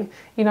thing.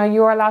 You know,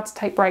 you're allowed to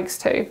take breaks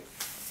too.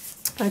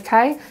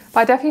 Okay, but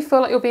I definitely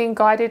feel like you're being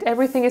guided.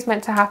 Everything is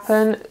meant to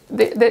happen.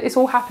 It's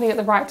all happening at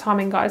the right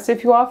timing, guys. So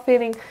if you are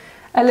feeling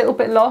a little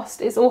bit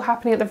lost, it's all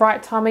happening at the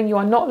right timing. You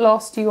are not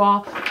lost. You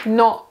are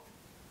not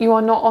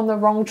on the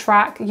wrong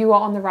track. You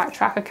are on the right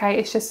track. Okay,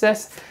 it's just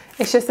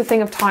a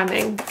thing of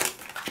timing.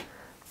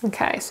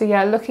 Okay, so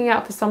yeah, looking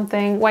out for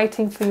something,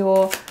 waiting for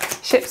your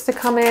ships to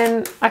come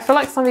in. I feel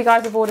like some of you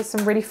guys have ordered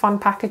some really fun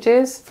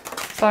packages,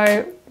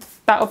 so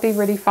that would be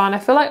really fun. I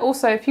feel like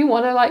also if you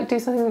want to like do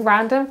something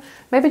random,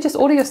 maybe just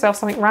order yourself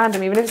something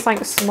random, even if it's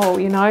like small,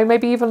 you know,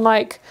 maybe even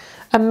like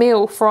a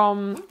meal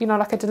from, you know,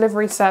 like a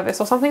delivery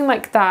service or something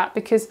like that,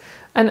 because,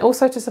 and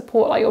also to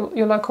support like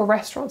your local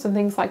restaurants and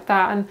things like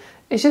that. And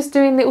it's just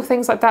doing little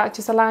things like that,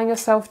 just allowing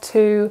yourself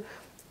to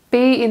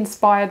be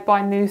inspired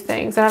by new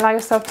things and allow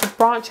yourself to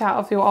branch out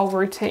of your old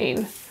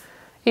routine.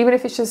 Even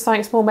if it's just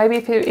something small, maybe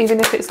even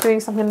if it's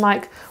doing something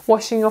like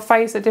washing your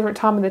face at a different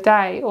time of the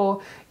day,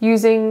 or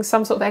using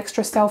some sort of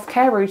extra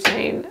self-care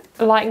routine,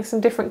 lighting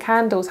some different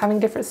candles, having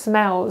different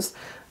smells,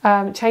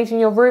 changing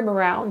your room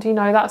around, you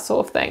know, that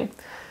sort of thing.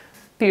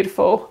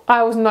 Beautiful.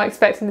 I was not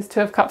expecting this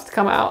Two of Cups to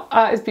come out.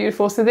 It's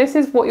beautiful. So this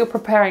is what you're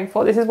preparing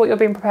for. This is what you're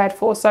being prepared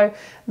for. So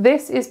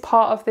this is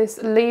part of this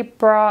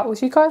Libra.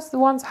 Was you guys the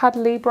ones that had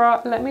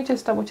Libra? Let me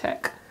just double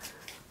check.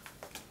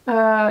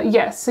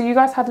 Yes, so you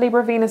guys had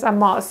Libra, Venus and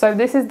Mars. So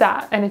this is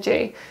that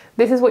energy.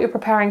 This is what you're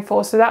preparing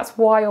for. So that's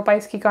why you're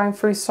basically going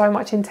through so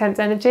much intense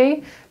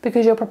energy,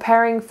 because you're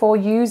preparing for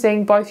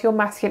using both your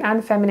masculine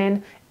and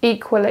feminine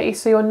equally.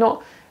 So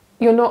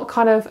you're not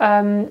kind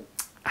of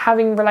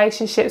having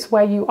relationships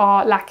where you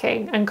are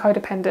lacking and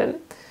codependent,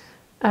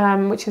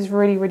 which is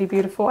really, really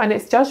beautiful. And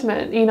it's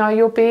judgment. You know,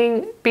 you're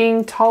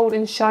being told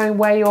and shown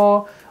where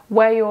you're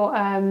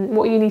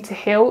what you need to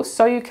heal,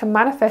 so you can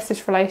manifest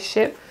this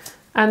relationship.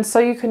 And so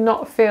you can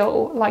not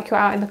feel like you're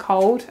out in the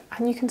cold,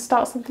 and you can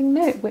start something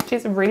new, which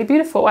is really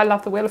beautiful. I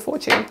love the Wheel of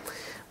Fortune,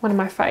 one of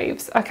my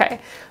faves.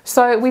 Okay,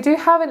 so we do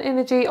have an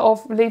energy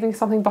of leaving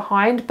something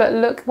behind, but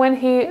look, when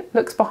he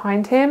looks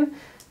behind him,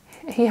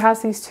 he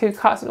has these 2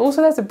 cuts, and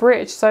also there's a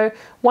bridge. So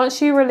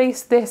once you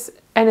release this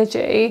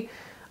energy,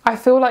 I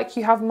feel like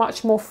you have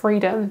much more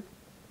freedom.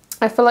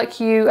 I feel like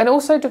and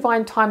also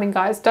divine timing,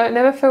 guys. Don't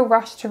never feel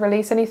rushed to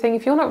release anything.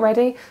 If you're not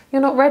ready, you're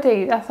not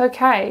ready. That's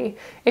okay.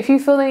 If you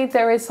feel the need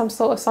there is some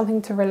sort of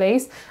something to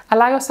release,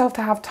 allow yourself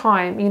to have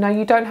time. You know,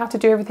 you don't have to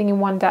do everything in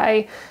one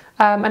day.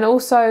 And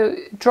also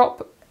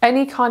drop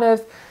any kind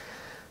of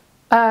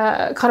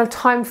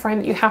time frame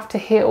that you have to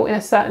heal in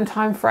a certain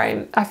time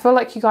frame. I feel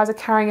like you guys are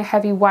carrying a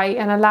heavy weight,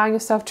 and allowing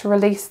yourself to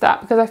release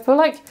that, because I feel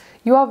like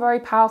you are very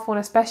powerful, and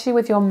especially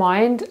with your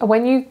mind,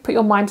 when you put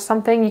your mind to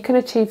something, you can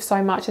achieve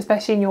so much,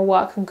 especially in your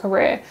work and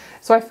career.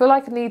 So I feel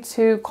like you need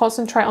to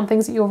concentrate on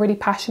things that you're really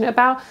passionate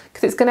about,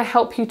 because it's going to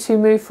help you to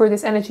move through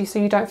this energy so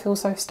you don't feel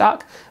so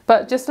stuck.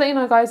 But just to let you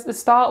know, guys, the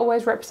star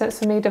always represents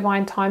for me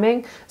divine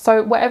timing.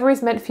 So whatever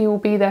is meant for you will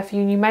be there for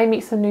you. And you may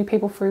meet some new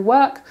people through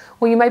work,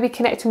 or you may be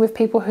connecting with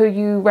people who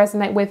you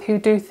resonate with, who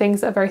do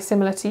things that are very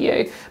similar to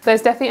you. But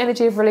there's definitely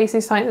energy of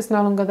releasing something that's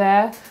no longer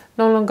there,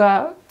 no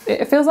longer.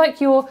 It feels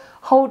like you're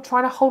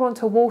trying to hold on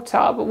to water,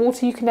 but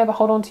water you can never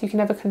hold on to, you can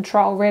never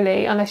control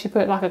really, unless you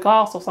put it like a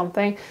glass or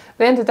something. At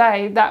the end of the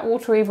day, that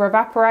water will either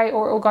evaporate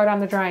or it will go down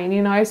the drain,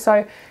 you know.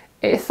 So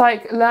it's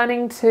like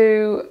learning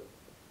to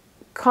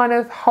kind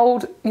of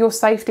hold your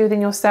safety within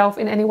yourself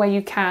in any way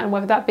you can,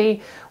 whether that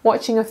be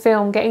watching a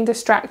film, getting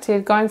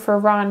distracted, going for a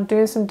run,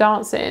 doing some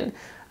dancing,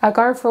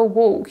 going for a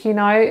walk, you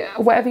know,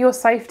 whatever your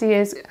safety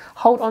is,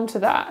 hold on to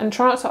that and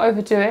try not to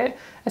overdo it.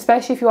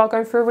 Especially if you are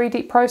going through a really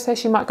deep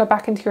process, you might go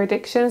back into your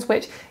addictions,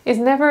 which is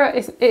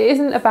it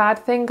isn't a bad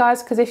thing,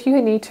 guys, because if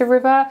you need to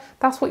revert,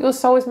 that's what your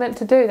soul is meant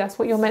to do. That's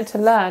what you're meant to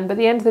learn. But at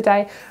the end of the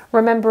day,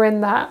 remembering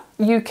that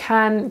you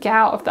can get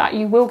out of that,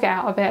 you will get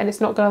out of it, and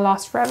it's not going to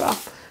last forever.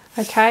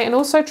 Okay, and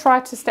also try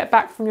to step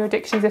back from your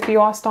addictions if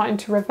you are starting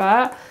to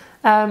revert.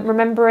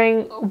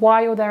 Remembering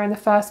why you're there in the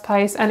first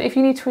place, and if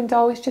you need to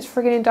indulge, just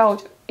friggin'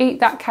 indulge. Eat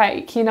that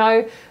cake, you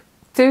know.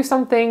 Do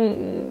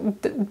something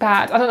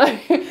bad. I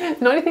don't know,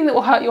 not anything that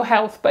will hurt your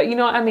health, but you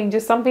know what I mean.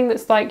 Just something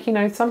that's like, you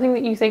know, something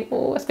that you think,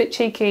 oh, it's a bit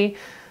cheeky.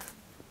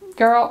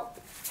 Girl,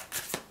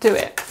 do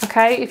it.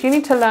 Okay. If you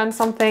need to learn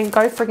something,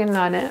 go friggin'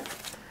 learn it.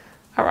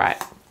 All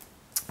right.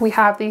 We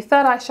have the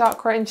third eye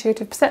chakra,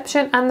 intuitive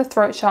perception, and the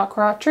throat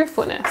chakra,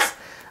 truthfulness.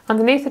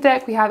 Underneath the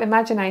deck, we have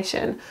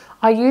imagination.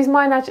 I use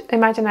my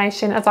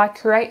imagination as I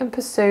create and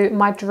pursue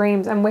my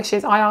dreams and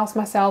wishes. I ask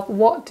myself,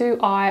 what do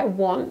I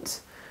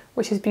want?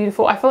 Which is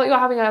beautiful. I feel like you're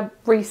having a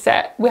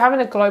reset. We're having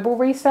a global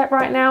reset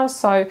right now,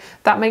 so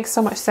that makes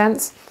so much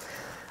sense.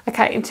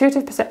 Okay,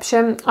 intuitive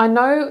perception. I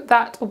know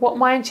that what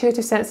my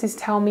intuitive senses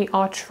tell me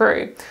are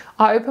true.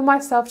 I open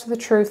myself to the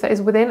truth that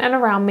is within and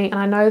around me, and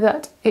I know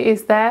that it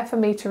is there for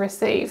me to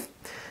receive.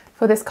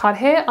 For this card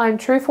here, I am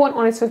truthful and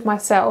honest with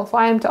myself.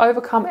 I am to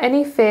overcome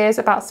any fears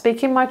about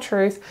speaking my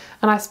truth,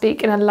 and I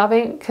speak in a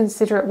loving,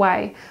 considerate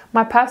way.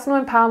 My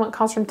personal empowerment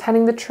comes from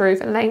telling the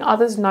truth and letting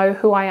others know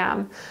who I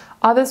am.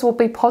 Others will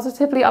be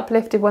positively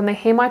uplifted when they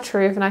hear my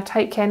truth, and I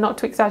take care not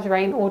to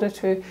exaggerate in order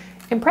to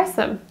impress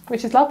them,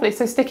 which is lovely.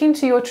 So sticking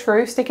to your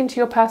truth, sticking to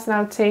your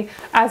personality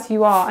as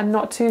you are, and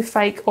not to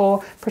fake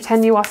or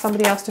pretend you are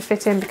somebody else to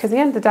fit in, because at the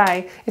end of the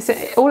day,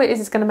 all it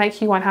is going to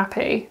make you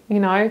unhappy. You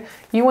know,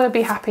 you want to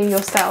be happy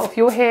yourself.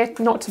 You're here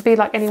not to be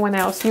like anyone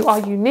else. You are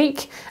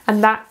unique,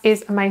 and that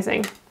is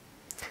amazing.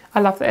 I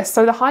love this.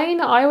 So the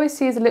hyena I always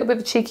see is a little bit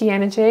of a cheeky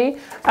energy.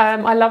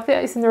 I love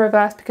that it's in the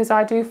reverse, because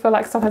I do feel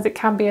like sometimes it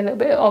can be a little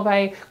bit of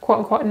a quote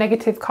unquote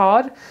negative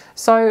card.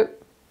 So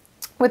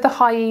with the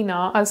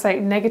hyena, I'd say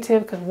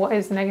negative, because what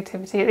is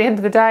negativity? At the end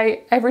of the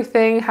day,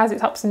 everything has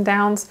its ups and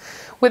downs.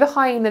 With a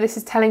hyena, this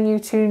is telling you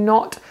to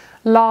not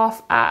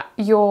laugh at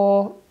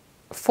your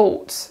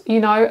faults, you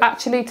know,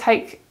 actually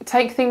take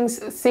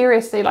things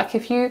seriously. Like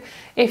if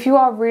you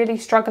are really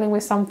struggling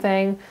with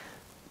something,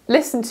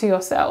 listen to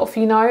yourself,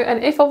 you know,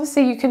 and if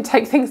obviously you can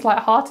take things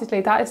lightheartedly,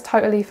 that is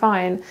totally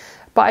fine.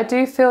 But I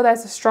do feel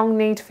there's a strong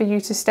need for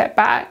you to step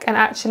back and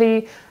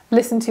actually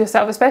listen to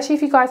yourself, especially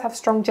if you guys have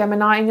strong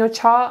Gemini in your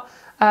chart.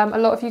 A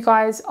lot of you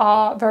guys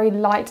are very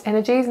light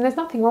energies, and there's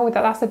nothing wrong with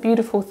that. That's a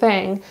beautiful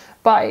thing.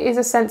 But it is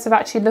a sense of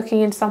actually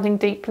looking into something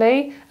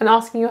deeply and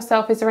asking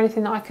yourself, is there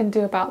anything that I can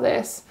do about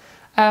this?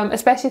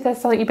 Especially if there's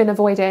something you've been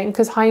avoiding,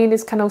 because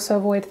hyenas can also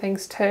avoid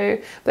things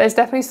too. But there's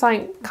definitely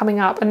something coming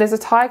up, and there's a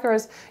tiger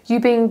as you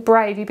being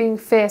brave, you being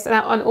fierce,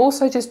 and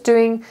also just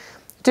doing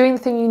the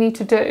thing you need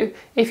to do.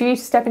 If you need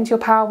to step into your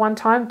power one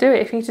time, do it.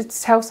 If you need to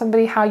tell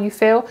somebody how you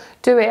feel,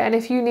 do it. And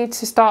if you need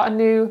to start a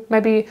new,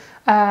 maybe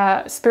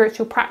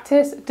spiritual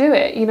practice, do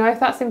it. You know,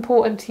 if that's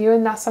important to you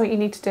and that's something you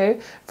need to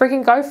do,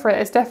 freaking go for it.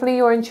 It's definitely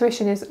your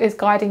intuition is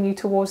guiding you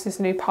towards this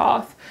new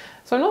path.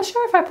 So I'm not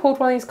sure if I pulled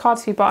one of these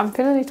cards for you, but I'm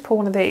feeling need to pull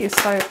one of these.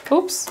 So,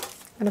 oops,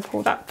 I'm going to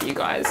pull that for you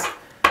guys.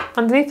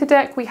 Underneath the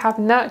deck, we have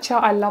Nurture.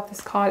 I love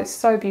this card. It's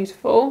so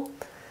beautiful.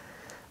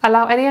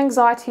 Allow any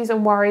anxieties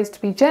and worries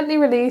to be gently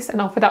released and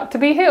offered up to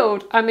be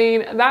healed. I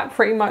mean, that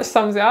pretty much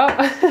sums it up.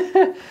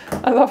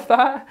 I love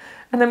that.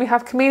 And then we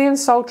have Chameleon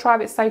Soul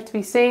Tribe. It's safe to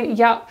be seen.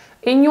 Yep.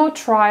 In your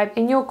tribe,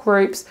 in your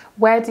groups,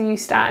 where do you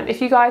stand?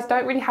 If you guys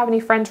don't really have any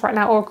friends right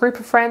now, or a group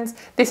of friends,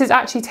 this is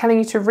actually telling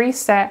you to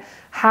reset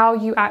how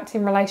you act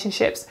in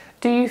relationships.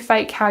 Do you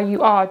fake how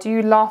you are? Do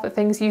you laugh at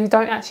things you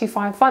don't actually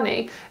find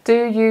funny?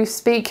 Do you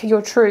speak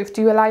your truth?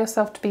 Do you allow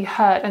yourself to be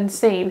heard and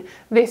seen?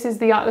 This is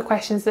the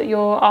questions that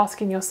you're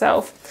asking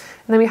yourself.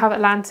 And then we have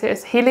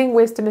Atlantis. Healing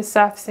wisdom is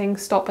surfacing.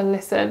 Stop and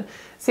listen.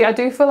 See, I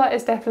do feel like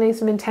there's definitely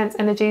some intense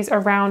energies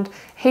around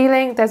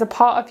healing. There's a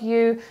part of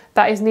you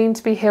that is needing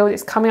to be healed.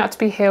 It's coming up to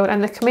be healed.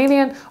 And the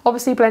chameleon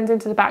obviously blends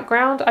into the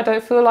background. I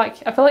feel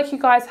like you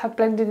guys have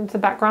blended into the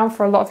background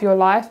for a lot of your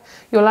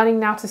life. You're learning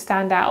now to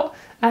stand out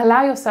and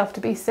allow yourself to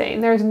be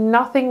seen. There is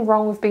nothing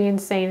wrong with being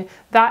seen.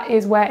 That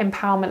is where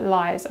empowerment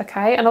lies,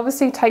 okay? And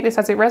obviously take this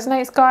as it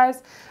resonates,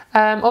 guys.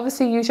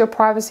 Obviously use your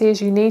privacy as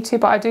you need to,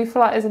 but I do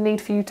feel like there's a need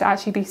for you to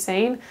actually be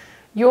seen.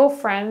 Your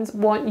friends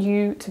want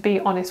you to be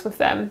honest with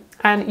them,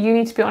 and you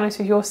need to be honest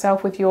with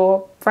yourself, with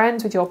your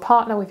friends, with your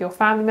partner, with your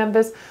family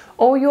members.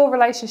 All your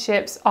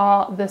relationships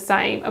are the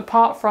same,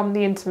 apart from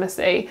the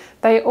intimacy.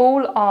 They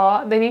all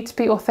are. They need to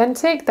be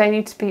authentic, they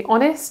need to be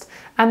honest,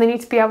 and they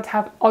need to be able to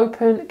have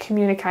open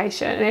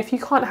communication. And if you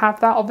can't have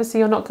that, obviously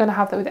you're not going to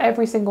have that with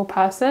every single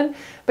person,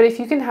 but if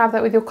you can have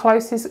that with your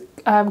closest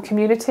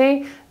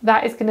community,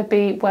 that is going to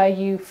be where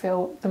you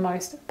feel the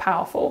most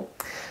powerful.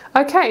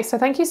 Okay, so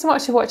thank you so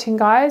much for watching,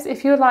 guys.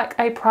 If you would like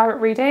a private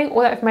reading,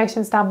 all that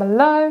information is down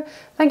below.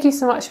 Thank you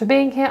so much for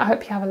being here. I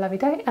hope you have a lovely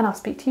day, and I'll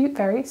speak to you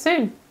very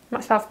soon.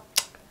 Much love.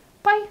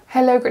 Bye.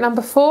 Hello, group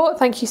number 4.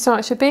 Thank you so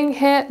much for being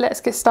here.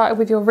 Let's get started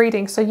with your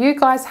reading. So you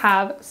guys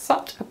have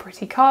such a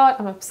pretty card.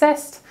 I'm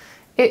obsessed.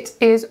 It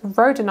is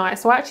rhodonite.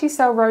 So I actually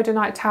sell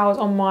rhodonite towels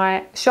on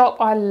my shop.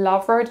 I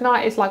love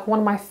rhodonite. It's like one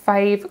of my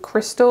fave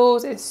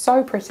crystals. It's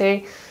so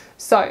pretty.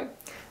 So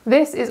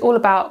this is all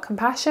about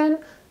compassion,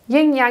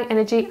 yin yang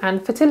energy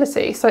and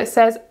fertility. So it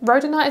says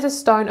rhodonite is a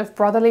stone of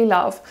brotherly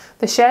love,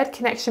 the shared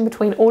connection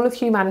between all of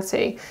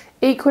humanity.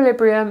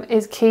 Equilibrium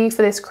is key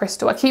for this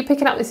crystal. I keep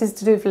picking up this is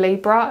to do with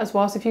Libra as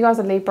well. So if you guys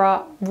are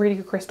Libra, really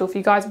good crystal for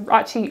you guys.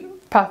 Actually,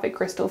 perfect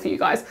crystal for you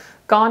guys.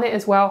 Garnet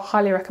as well,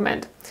 highly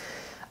recommend.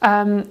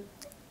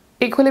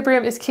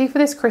 Equilibrium is key for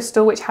this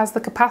crystal, which has the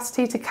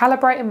capacity to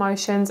calibrate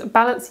emotions,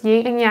 balance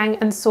yin and yang,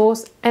 and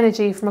source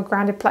energy from a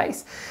grounded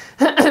place.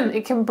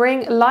 It can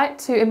bring light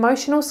to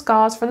emotional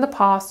scars from the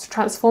past,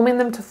 transforming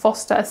them to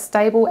foster a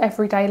stable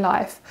everyday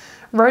life.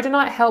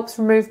 Rhodonite helps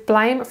remove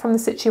blame from the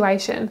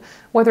situation,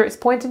 whether it's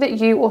pointed at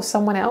you or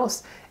someone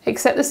else.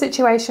 Accept the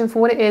situation for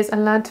what it is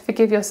and learn to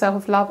forgive yourself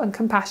with love and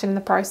compassion in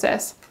the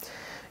process.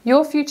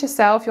 Your future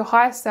self, your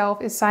higher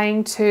self, is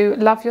saying to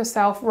love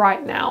yourself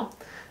right now.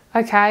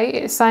 Okay,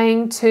 it's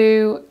saying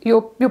to,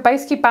 you're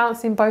basically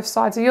balancing both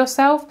sides of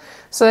yourself.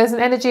 So there's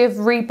an energy of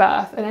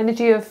rebirth, an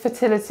energy of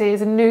fertility,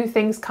 there's new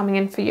things coming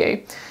in for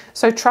you.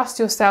 So trust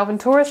yourself. And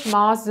Taurus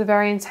Mars is a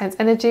very intense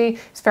energy.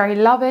 It's very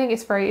loving.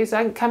 It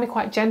can be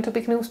quite gentle,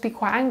 but it can also be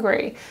quite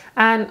angry.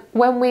 And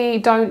when we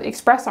don't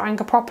express our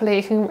anger properly,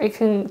 it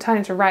can turn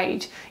into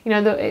rage. You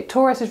know,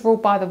 Taurus is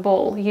ruled by the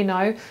bull. You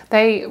know,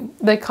 they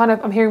kind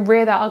of, I'm hearing,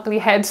 rear their ugly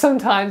head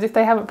sometimes if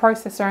they haven't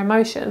processed their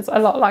emotions, a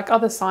lot like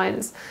other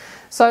signs.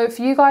 So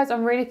for you guys,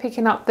 I'm really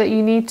picking up that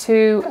you need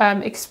to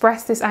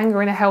express this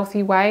anger in a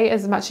healthy way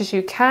as much as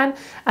you can.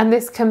 And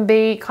this can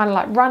be kind of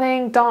like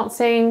running,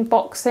 dancing,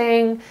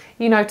 boxing,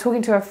 you know,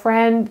 talking to a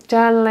friend,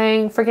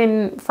 journaling,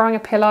 friggin' throwing a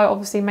pillow,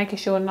 obviously making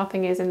sure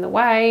nothing is in the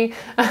way,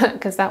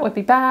 because that would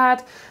be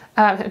bad.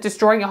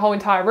 Destroying your whole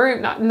entire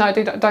room. No,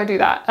 don't do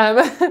that.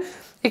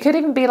 It could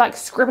even be like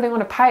scribbling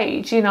on a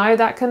page, you know,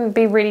 that can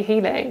be really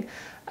healing.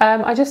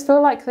 I just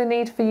feel like the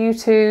need for you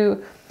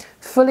to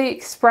fully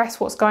express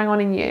what's going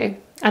on in you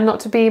and not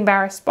to be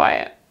embarrassed by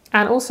it.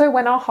 And also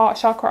when our heart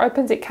chakra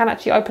opens, it can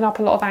actually open up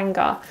a lot of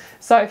anger.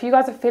 So if you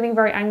guys are feeling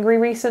very angry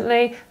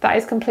recently, that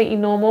is completely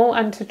normal,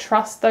 and to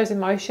trust those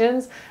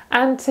emotions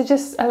and to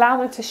just allow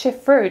them to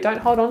shift through. Don't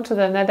hold on to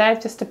them. They're there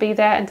just to be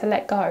there and to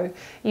let go.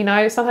 You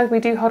know, sometimes we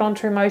do hold on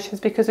to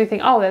emotions because we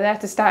think, oh, they're there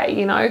to stay,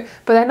 you know,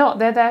 but they're not.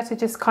 They're there to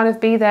just kind of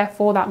be there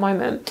for that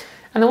moment.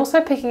 And I'm also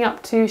picking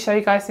up to show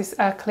you guys this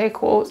clear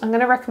quartz. I'm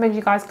going to recommend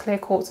you guys clear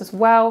quartz as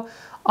well.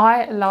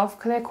 I love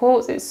clear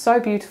quartz. It's so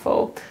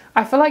beautiful.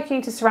 I feel like you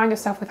need to surround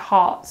yourself with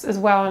hearts as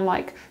well, and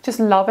like just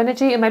love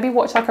energy, and maybe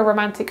watch like a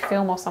romantic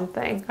film or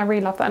something. I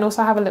really love that. And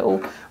also I have a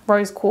little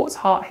rose quartz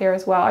heart here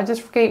as well. I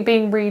just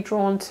being really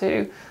drawn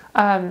to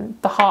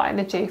the heart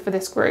energy for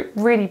this group.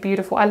 Really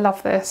beautiful. I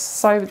love this.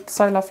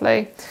 So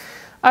lovely.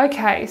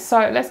 Okay,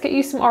 so let's get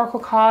you some oracle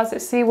cards.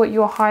 Let's see what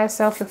your higher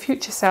self, your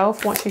future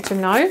self wants you to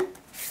know.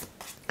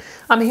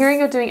 I'm hearing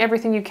you're doing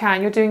everything you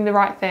can. You're doing the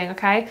right thing,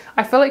 okay?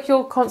 I feel like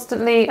you're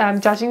constantly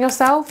judging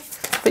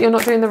yourself, that you're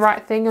not doing the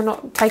right thing. You're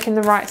not taking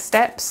the right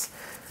steps.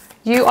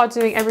 You are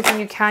doing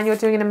everything you can. You're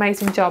doing an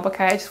amazing job,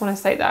 okay? I just want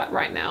to say that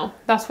right now.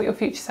 That's what your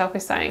future self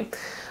is saying.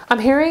 I'm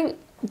hearing,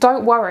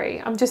 don't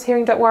worry. I'm just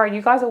hearing, don't worry.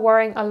 You guys are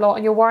worrying a lot,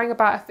 and you're worrying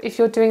about if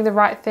you're doing the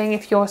right thing,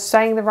 if you're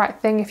saying the right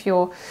thing, if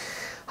you're...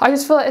 I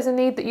just feel like there's a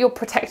need that you're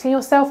protecting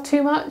yourself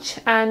too much,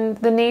 and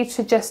the need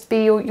to just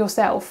be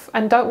yourself,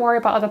 and don't worry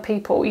about other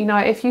people. You know,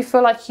 if you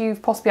feel like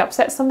you've possibly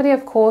upset somebody,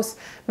 of course,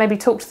 maybe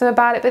talk to them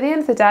about it. But at the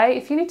end of the day,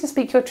 if you need to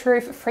speak your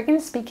truth,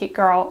 friggin' speak it,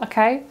 girl,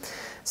 okay?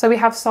 So we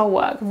have soul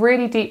work,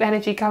 really deep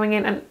energy coming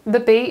in, and the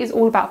bee is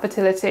all about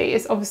fertility.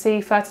 It's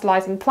obviously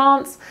fertilizing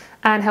plants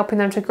and helping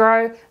them to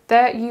grow.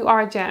 There, you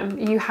are a gem.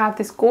 You have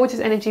this gorgeous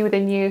energy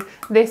within you.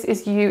 This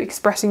is you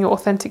expressing your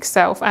authentic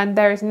self, and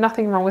there is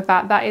nothing wrong with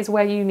that. That is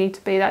where you need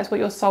to be. That is what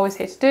your soul is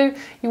here to do.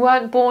 You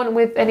weren't born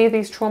with any of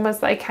these traumas.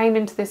 They came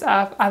into this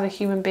earth as a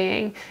human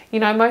being. You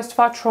know, most of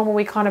our trauma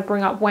we kind of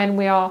bring up when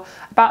we are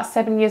about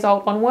 7 years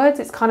old onwards.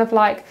 It's kind of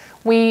like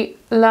we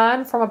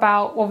learn from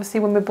about, obviously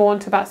when we're born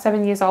to about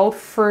 7 years old,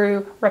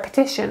 through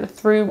repetition,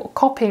 through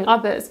copying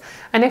others.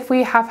 And if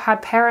we have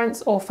had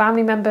parents or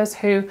family members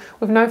who,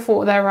 with no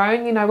fault of their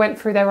own, you know, went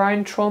through their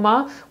own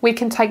trauma, we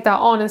can take that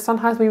on, and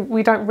sometimes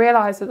we don't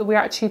realize that we're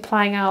actually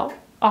playing out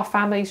our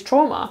family's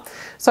trauma.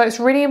 So it's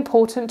really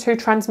important to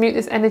transmute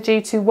this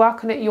energy, to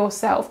work on it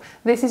yourself.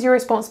 This is your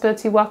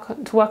responsibility to work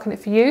on it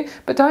for you,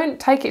 but don't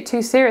take it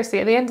too seriously.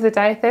 At the end of the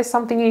day, if there's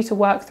something you need to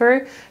work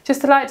through,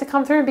 just allow it to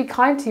come through and be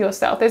kind to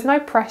yourself. There's no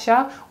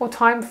pressure or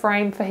time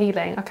frame for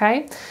healing,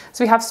 okay?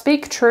 So we have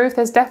speak truth.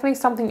 There's definitely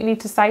something you need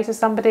to say to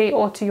somebody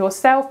or to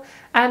yourself,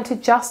 and to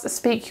just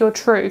speak your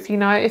truth. You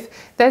know,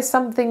 if there's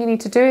something you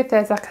need to do, if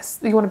there's like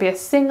you want to be a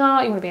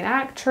singer, you want to be an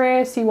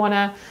actress, you want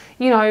to,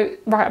 you know,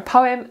 write a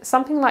poem,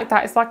 something like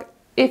that. It's like,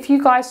 if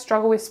you guys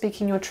struggle with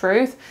speaking your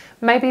truth,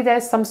 maybe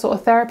there's some sort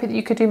of therapy that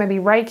you could do, maybe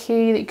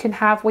Reiki that you can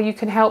have, where you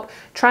can help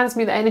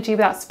transmute the energy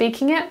without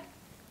speaking it.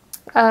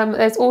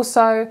 There's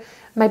also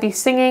maybe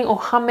singing or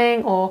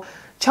humming or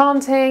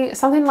chanting,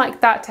 something like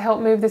that to help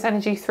move this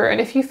energy through.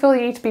 And if you feel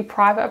you need to be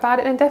private about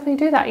it, then definitely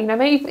do that. You know,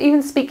 maybe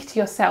even speak to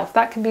yourself.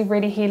 That can be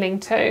really healing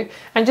too.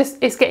 And just,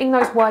 it's getting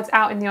those words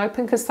out in the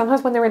open, because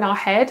sometimes when they're in our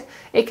head,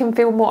 it can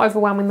feel more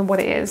overwhelming than what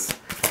it is.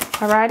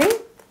 Alrighty.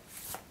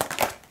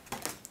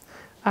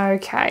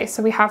 Okay,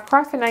 so we have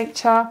cry for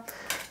nature,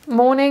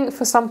 mourning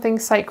for something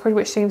sacred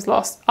which seems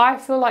lost. I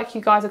feel like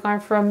you guys are going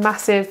through a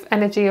massive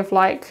energy of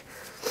like,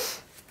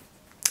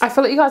 I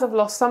feel like you guys have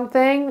lost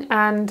something,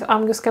 and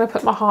I'm just going to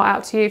put my heart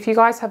out to you. If you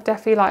guys have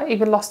definitely like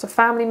even lost a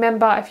family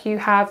member, if you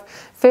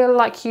feel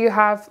like you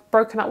have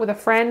broken up with a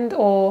friend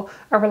or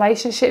a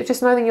relationship,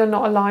 just know that you're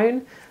not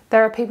alone.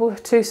 There are people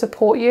to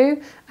support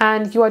you,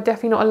 and you are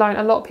definitely not alone.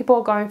 A lot of people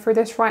are going through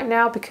this right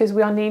now because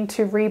we are needing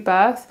to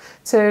rebirth,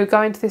 to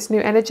go into this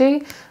new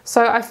energy.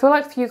 So I feel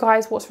like for you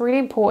guys, what's really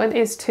important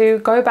is to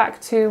go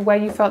back to where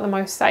you felt the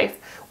most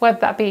safe, whether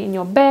that be in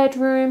your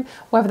bedroom,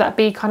 whether that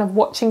be kind of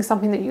watching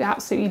something that you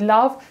absolutely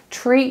love.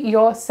 Treat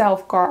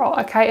yourself, girl,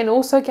 okay? And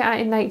also get out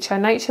in nature.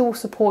 Nature will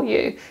support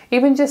you.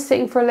 Even just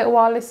sitting for a little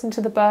while, listen to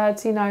the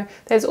birds, you know,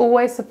 there's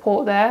always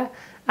support there.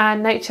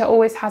 And nature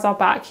always has our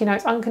back. You know,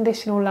 it's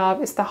unconditional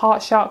love. It's the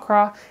heart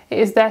chakra. It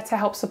is there to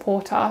help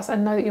support us,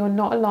 and know that you're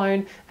not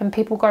alone, and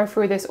people go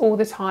through this all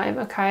the time,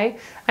 okay?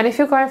 And if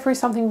you're going through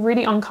something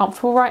really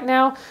uncomfortable right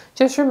now,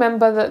 just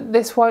remember that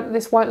this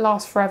won't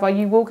last forever.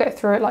 You will get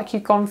through it like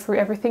you've gone through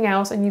everything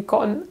else, and you've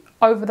gotten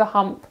over the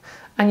hump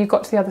and you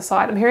got to the other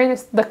side. I'm hearing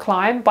this, The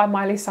Climb by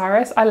Miley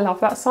Cyrus. I love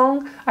that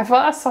song. I feel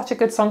like that's such a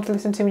good song to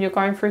listen to when you're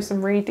going through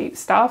some really deep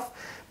stuff,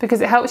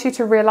 because it helps you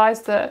to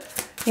realize that,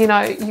 you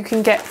know, you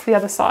can get to the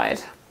other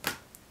side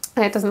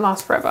and it doesn't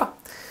last forever.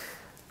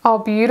 Oh,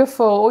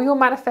 beautiful. All your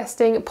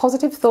manifesting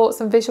positive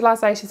thoughts and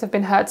visualizations have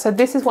been heard. So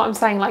this is what I'm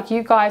saying, like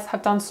you guys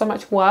have done so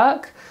much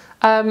work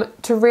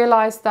to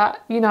realize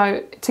that, you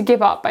know, to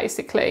give up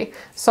basically.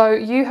 So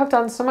you have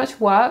done so much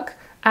work,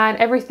 and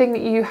everything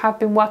that you have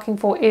been working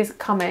for is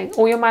coming.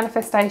 All your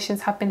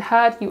manifestations have been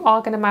heard. You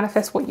are going to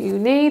manifest what you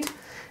need.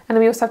 And then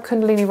we also have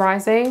Kundalini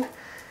rising.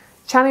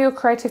 Channel your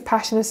creative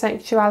passion and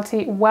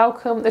sensuality.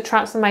 Welcome the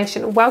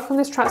transformation. Welcome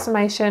this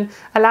transformation.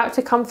 Allow it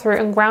to come through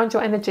and ground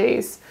your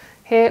energies.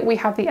 Here we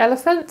have the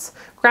elephant.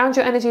 Ground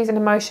your energies and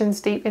emotions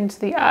deep into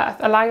the earth.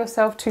 Allow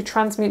yourself to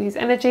transmute these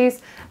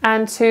energies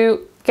and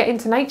to get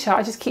into nature.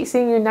 I just keep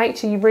seeing you in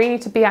nature. You really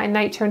need to be out in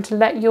nature and to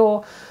let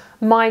your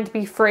mind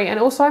be free. And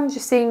also I'm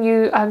just seeing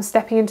you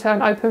stepping into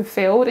an open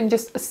field and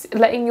just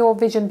letting your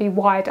vision be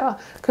wider,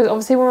 because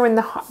obviously when we're in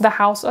the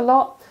house a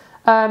lot,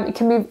 it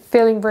can be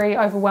feeling very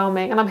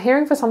overwhelming. And I'm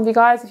hearing for some of you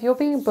guys, if you're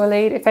being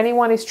bullied, if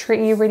anyone is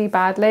treating you really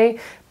badly,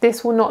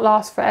 this will not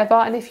last forever.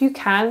 And if you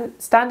can,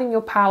 stand in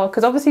your power,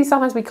 because obviously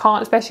sometimes we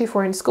can't, especially if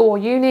we're in school or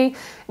uni,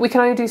 we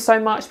can only do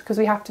so much because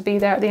we have to be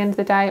there at the end of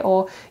the day,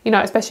 or, you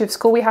know, especially with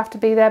school, we have to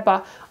be there.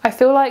 But I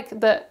feel like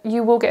that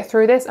you will get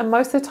through this, and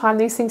most of the time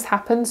these things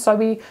happen so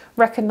we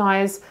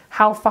recognize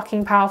how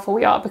fucking powerful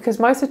we are, because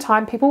most of the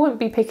time people wouldn't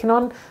be picking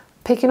on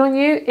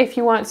you if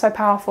you weren't so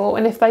powerful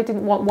and if they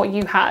didn't want what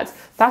you had.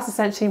 That's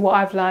essentially what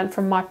I've learned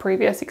from my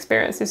previous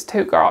experiences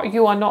too, girl.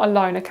 You are not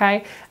alone,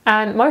 okay?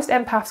 And most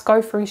empaths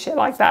go through shit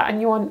like that, and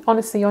you are,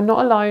 honestly, you're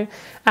not alone.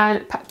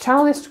 And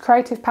channel this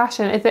creative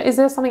passion. Is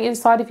there something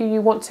inside of you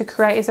you want to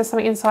create? Is there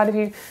something inside of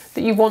you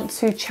that you want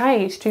to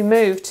change, to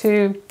move,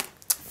 to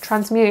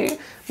transmute,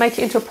 make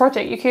it into a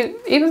project? You could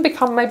even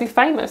become maybe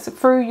famous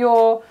through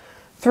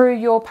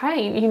your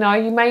pain. You know,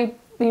 you may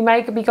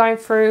be going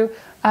through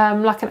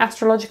like an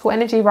astrological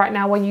energy right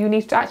now where you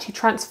need to actually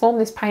transform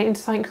this pain into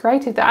something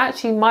creative that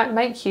actually might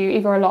make you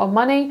either a lot of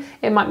money,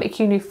 it might make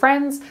you new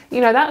friends,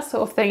 you know, that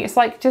sort of thing. It's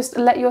like, just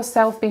let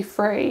yourself be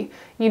free,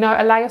 you know,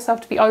 allow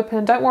yourself to be open,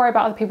 and don't worry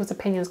about other people's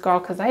opinions, girl,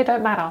 because they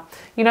don't matter.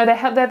 You know,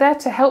 they're there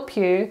to help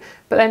you,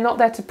 but they're not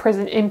there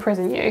to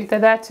imprison you. They're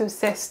there to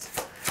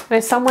assist. And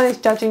if someone is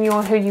judging you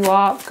on who you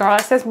are, girl,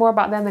 it says more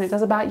about them than it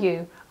does about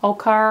you.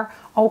 Okay.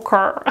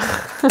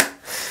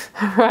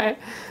 Right.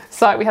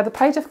 So we have the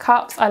Page of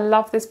Cups. I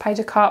love this Page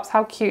of Cups.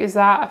 How cute is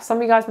that? Some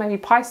of you guys may be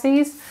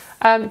Pisces.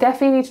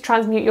 Definitely need to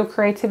transmute your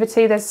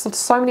creativity. There's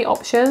so many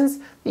options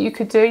that you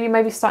could do. You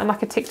may be starting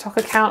like a TikTok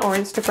account or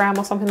Instagram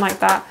or something like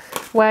that,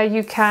 where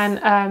you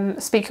can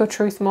speak your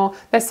truth more.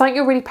 There's something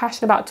you're really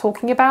passionate about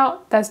talking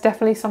about. There's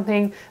definitely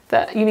something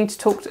that you need to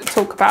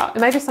talk about. It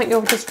may be something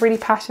you're just really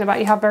passionate about.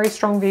 You have very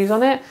strong views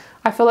on it.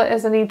 I feel like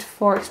there's a need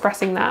for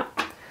expressing that.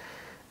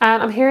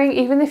 And I'm hearing,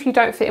 even if you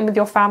don't fit in with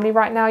your family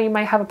right now, you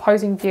may have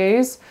opposing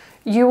views.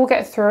 You will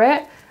get through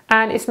it,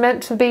 and it's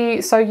meant to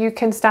be so you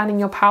can stand in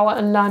your power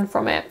and learn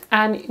from it.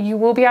 And you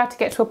will be able to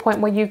get to a point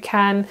where you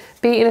can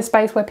be in a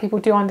space where people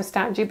do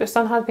understand you. But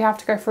sometimes we have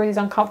to go through these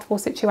uncomfortable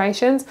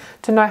situations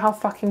to know how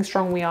fucking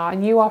strong we are.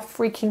 And you are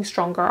freaking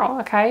strong, girl,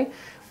 okay?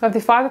 We have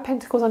the Five of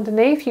Pentacles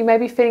underneath. You may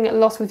be feeling at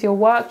loss with your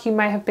work. You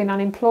may have been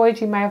unemployed.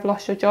 You may have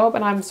lost your job.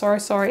 And I'm so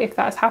sorry if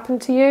that has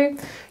happened to you.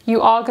 You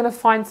are going to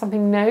find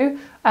something new.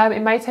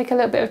 It may take a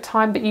little bit of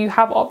time, but you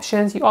have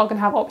options. You are going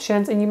to have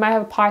options. And you may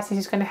have a Pisces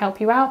who's going to help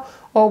you out,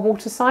 or a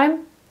water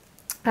sign.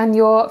 And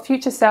your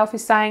future self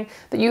is saying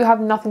that you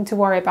have nothing to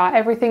worry about.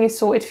 Everything is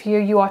sorted for you.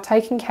 You are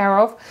taken care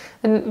of.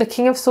 And the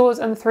King of Swords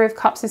and the Three of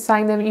Cups is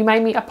saying that you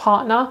may meet a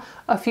partner,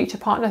 a future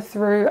partner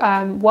through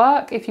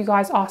work if you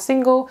guys are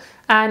single.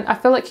 And I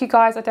feel like you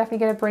guys are definitely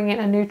going to bring in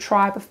a new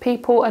tribe of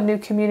people, a new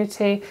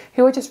community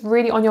who are just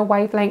really on your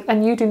wavelength.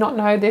 And you do not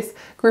know this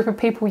group of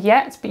people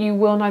yet, but you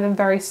will know them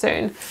very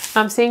soon.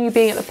 I'm seeing you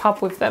being at the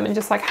pub with them and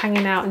just like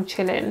hanging out and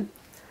chilling.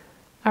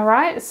 All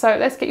right, so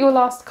let's get your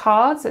last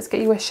cards. Let's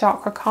get you a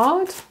chakra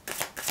card.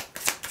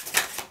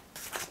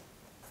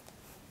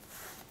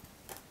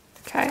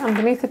 Okay,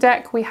 underneath the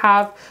deck we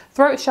have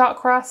throat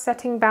chakra,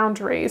 setting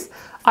boundaries.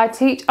 I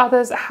teach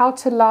others how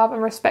to love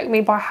and respect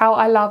me by how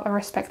I love and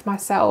respect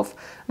myself.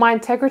 My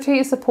integrity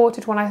is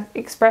supported when I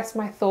express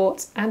my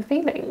thoughts and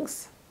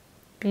feelings.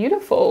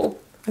 Beautiful.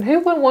 And who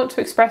wouldn't want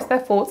to express their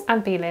thoughts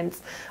and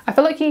feelings? I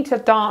feel like you need to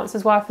dance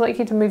as well. I feel like you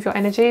need to move your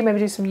energy, maybe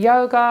do some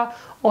yoga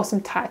or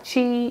some tai chi,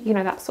 you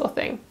know, that sort of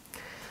thing.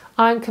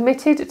 I'm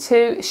committed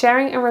to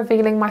sharing and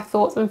revealing my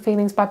thoughts and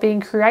feelings by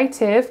being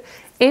creative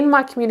in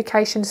my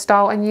communication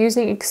style and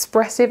using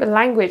expressive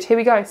language. Here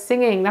we go,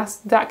 singing.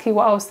 That's exactly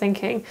what I was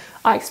thinking.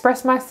 I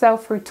express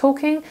myself through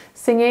talking,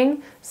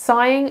 singing,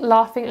 sighing,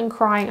 laughing and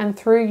crying, and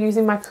through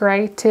using my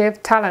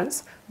creative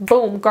talents.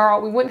 Boom,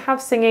 girl, we wouldn't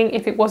have singing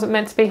if it wasn't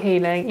meant to be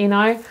healing, you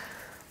know?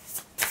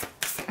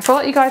 I feel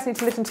like you guys need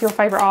to listen to your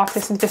favourite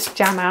artist and just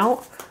jam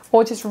out,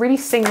 or just really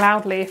sing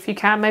loudly if you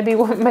can, maybe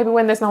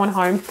when there's no one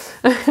home.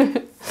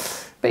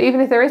 But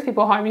even if there is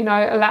people home, you know,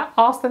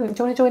 ask them, do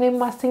you want to join in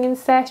my singing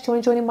sesh? Do you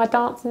want to join in my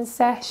dancing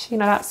sesh? You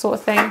know, that sort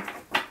of thing.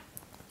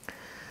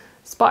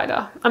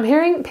 Spider. I'm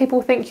hearing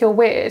people think you're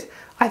weird.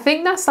 I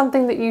think that's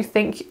something that you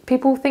think,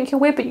 people think you're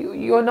weird, but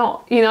you're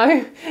not, you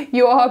know,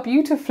 you are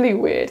beautifully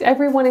weird.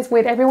 Everyone is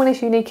weird. Everyone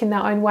is unique in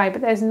their own way,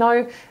 but there's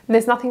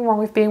nothing wrong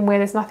with being weird.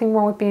 There's nothing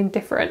wrong with being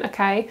different.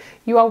 Okay.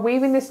 You are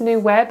weaving this new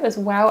web as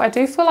well. I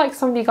do feel like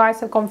some of you guys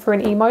have gone through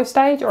an emo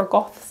stage or a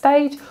goth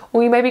stage,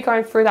 or you may be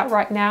going through that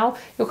right now.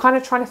 You're kind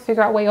of trying to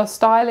figure out where your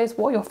style is,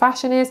 what your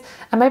fashion is,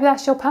 and maybe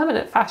that's your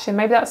permanent fashion.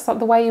 Maybe that's the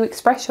way you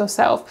express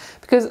yourself,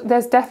 because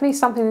there's definitely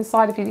something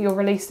inside of you that you're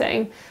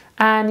releasing.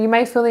 And you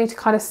may feel the need to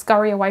kind of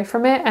scurry away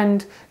from it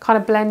and kind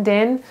of blend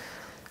in.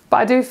 But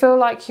I do feel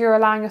like you're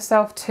allowing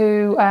yourself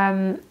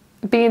to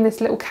be in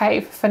this little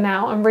cave for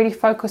now and really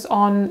focus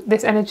on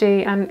this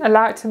energy and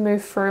allow it to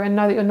move through, and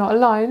know that you're not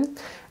alone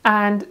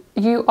and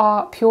you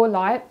are pure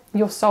light.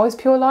 Your soul is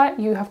pure light.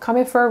 You have come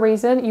here for a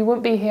reason. You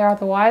wouldn't be here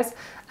otherwise.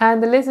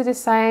 And the lizard is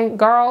saying,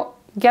 girl,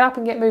 get up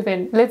and get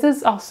moving.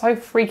 Lizards are so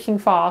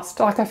freaking fast.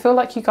 Like, I feel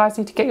like you guys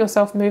need to get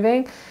yourself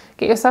moving.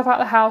 Get yourself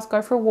out of the house,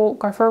 go for a walk,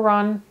 go for a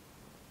run.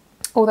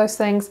 All those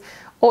things,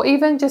 or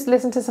even just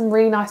listen to some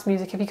really nice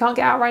music. If you can't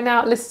get out right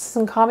now, listen to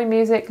some calming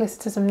music, listen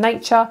to some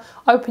nature,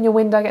 open your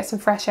window, get some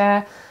fresh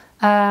air.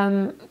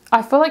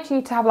 I feel like you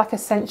need to have like a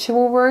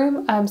sensual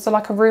room, so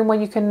like a room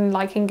where you can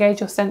like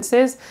engage your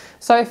senses.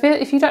 So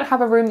if you don't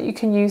have a room that you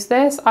can use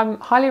this, I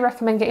highly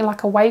recommend getting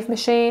like a wave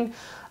machine,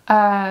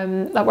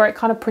 like where it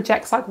kind of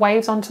projects like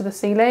waves onto the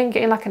ceiling,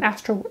 getting like an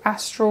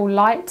astral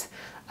light,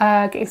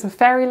 getting some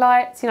fairy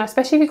lights, you know,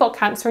 especially if you've got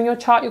Cancer in your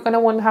chart, you're going to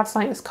want to have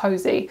something that's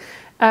cozy.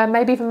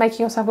 Maybe even making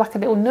yourself like a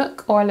little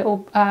nook or a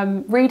little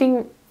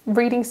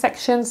reading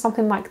section,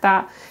 something like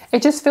that.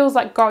 It just feels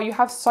like, girl, you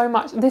have so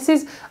much.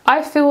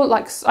 I feel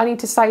like I need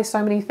to say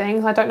so many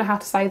things. I don't know how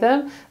to say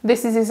them.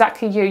 This is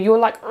exactly you. You're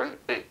like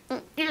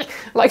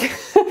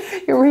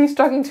you're really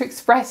struggling to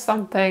express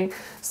something.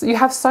 So you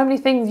have so many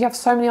things, you have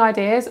so many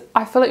ideas.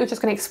 I feel like you're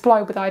just going to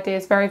explode with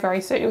ideas very, very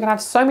soon. You're going to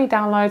have so many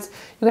downloads.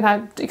 You're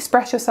going to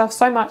express yourself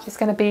so much. It's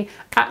going to be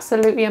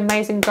absolutely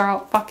amazing,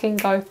 girl. Fucking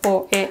go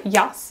for it.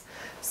 Yes.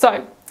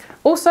 So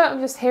also, I'm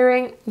just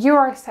hearing you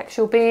are a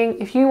sexual being.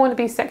 If you want to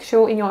be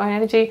sexual in your own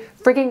energy,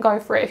 frigging go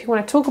for it. If you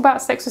want to talk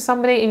about sex with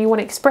somebody and you want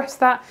to express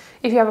that,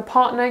 if you have a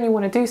partner and you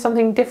want to do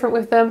something different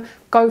with them,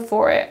 go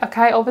for it.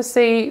 Okay,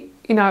 obviously,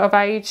 you know, of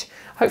age,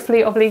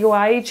 hopefully of legal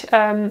age.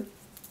 But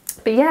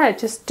yeah,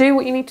 just do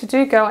what you need to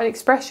do, girl, and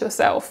express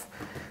yourself.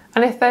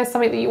 And if there's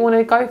something that you want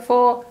to go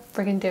for,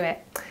 frigging do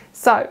it.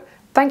 So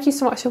thank you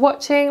so much for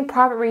watching.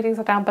 Private readings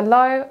are down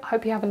below. I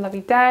hope you have a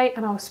lovely day,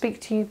 and I'll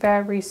speak to you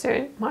very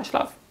soon. Much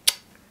love.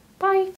 Bye.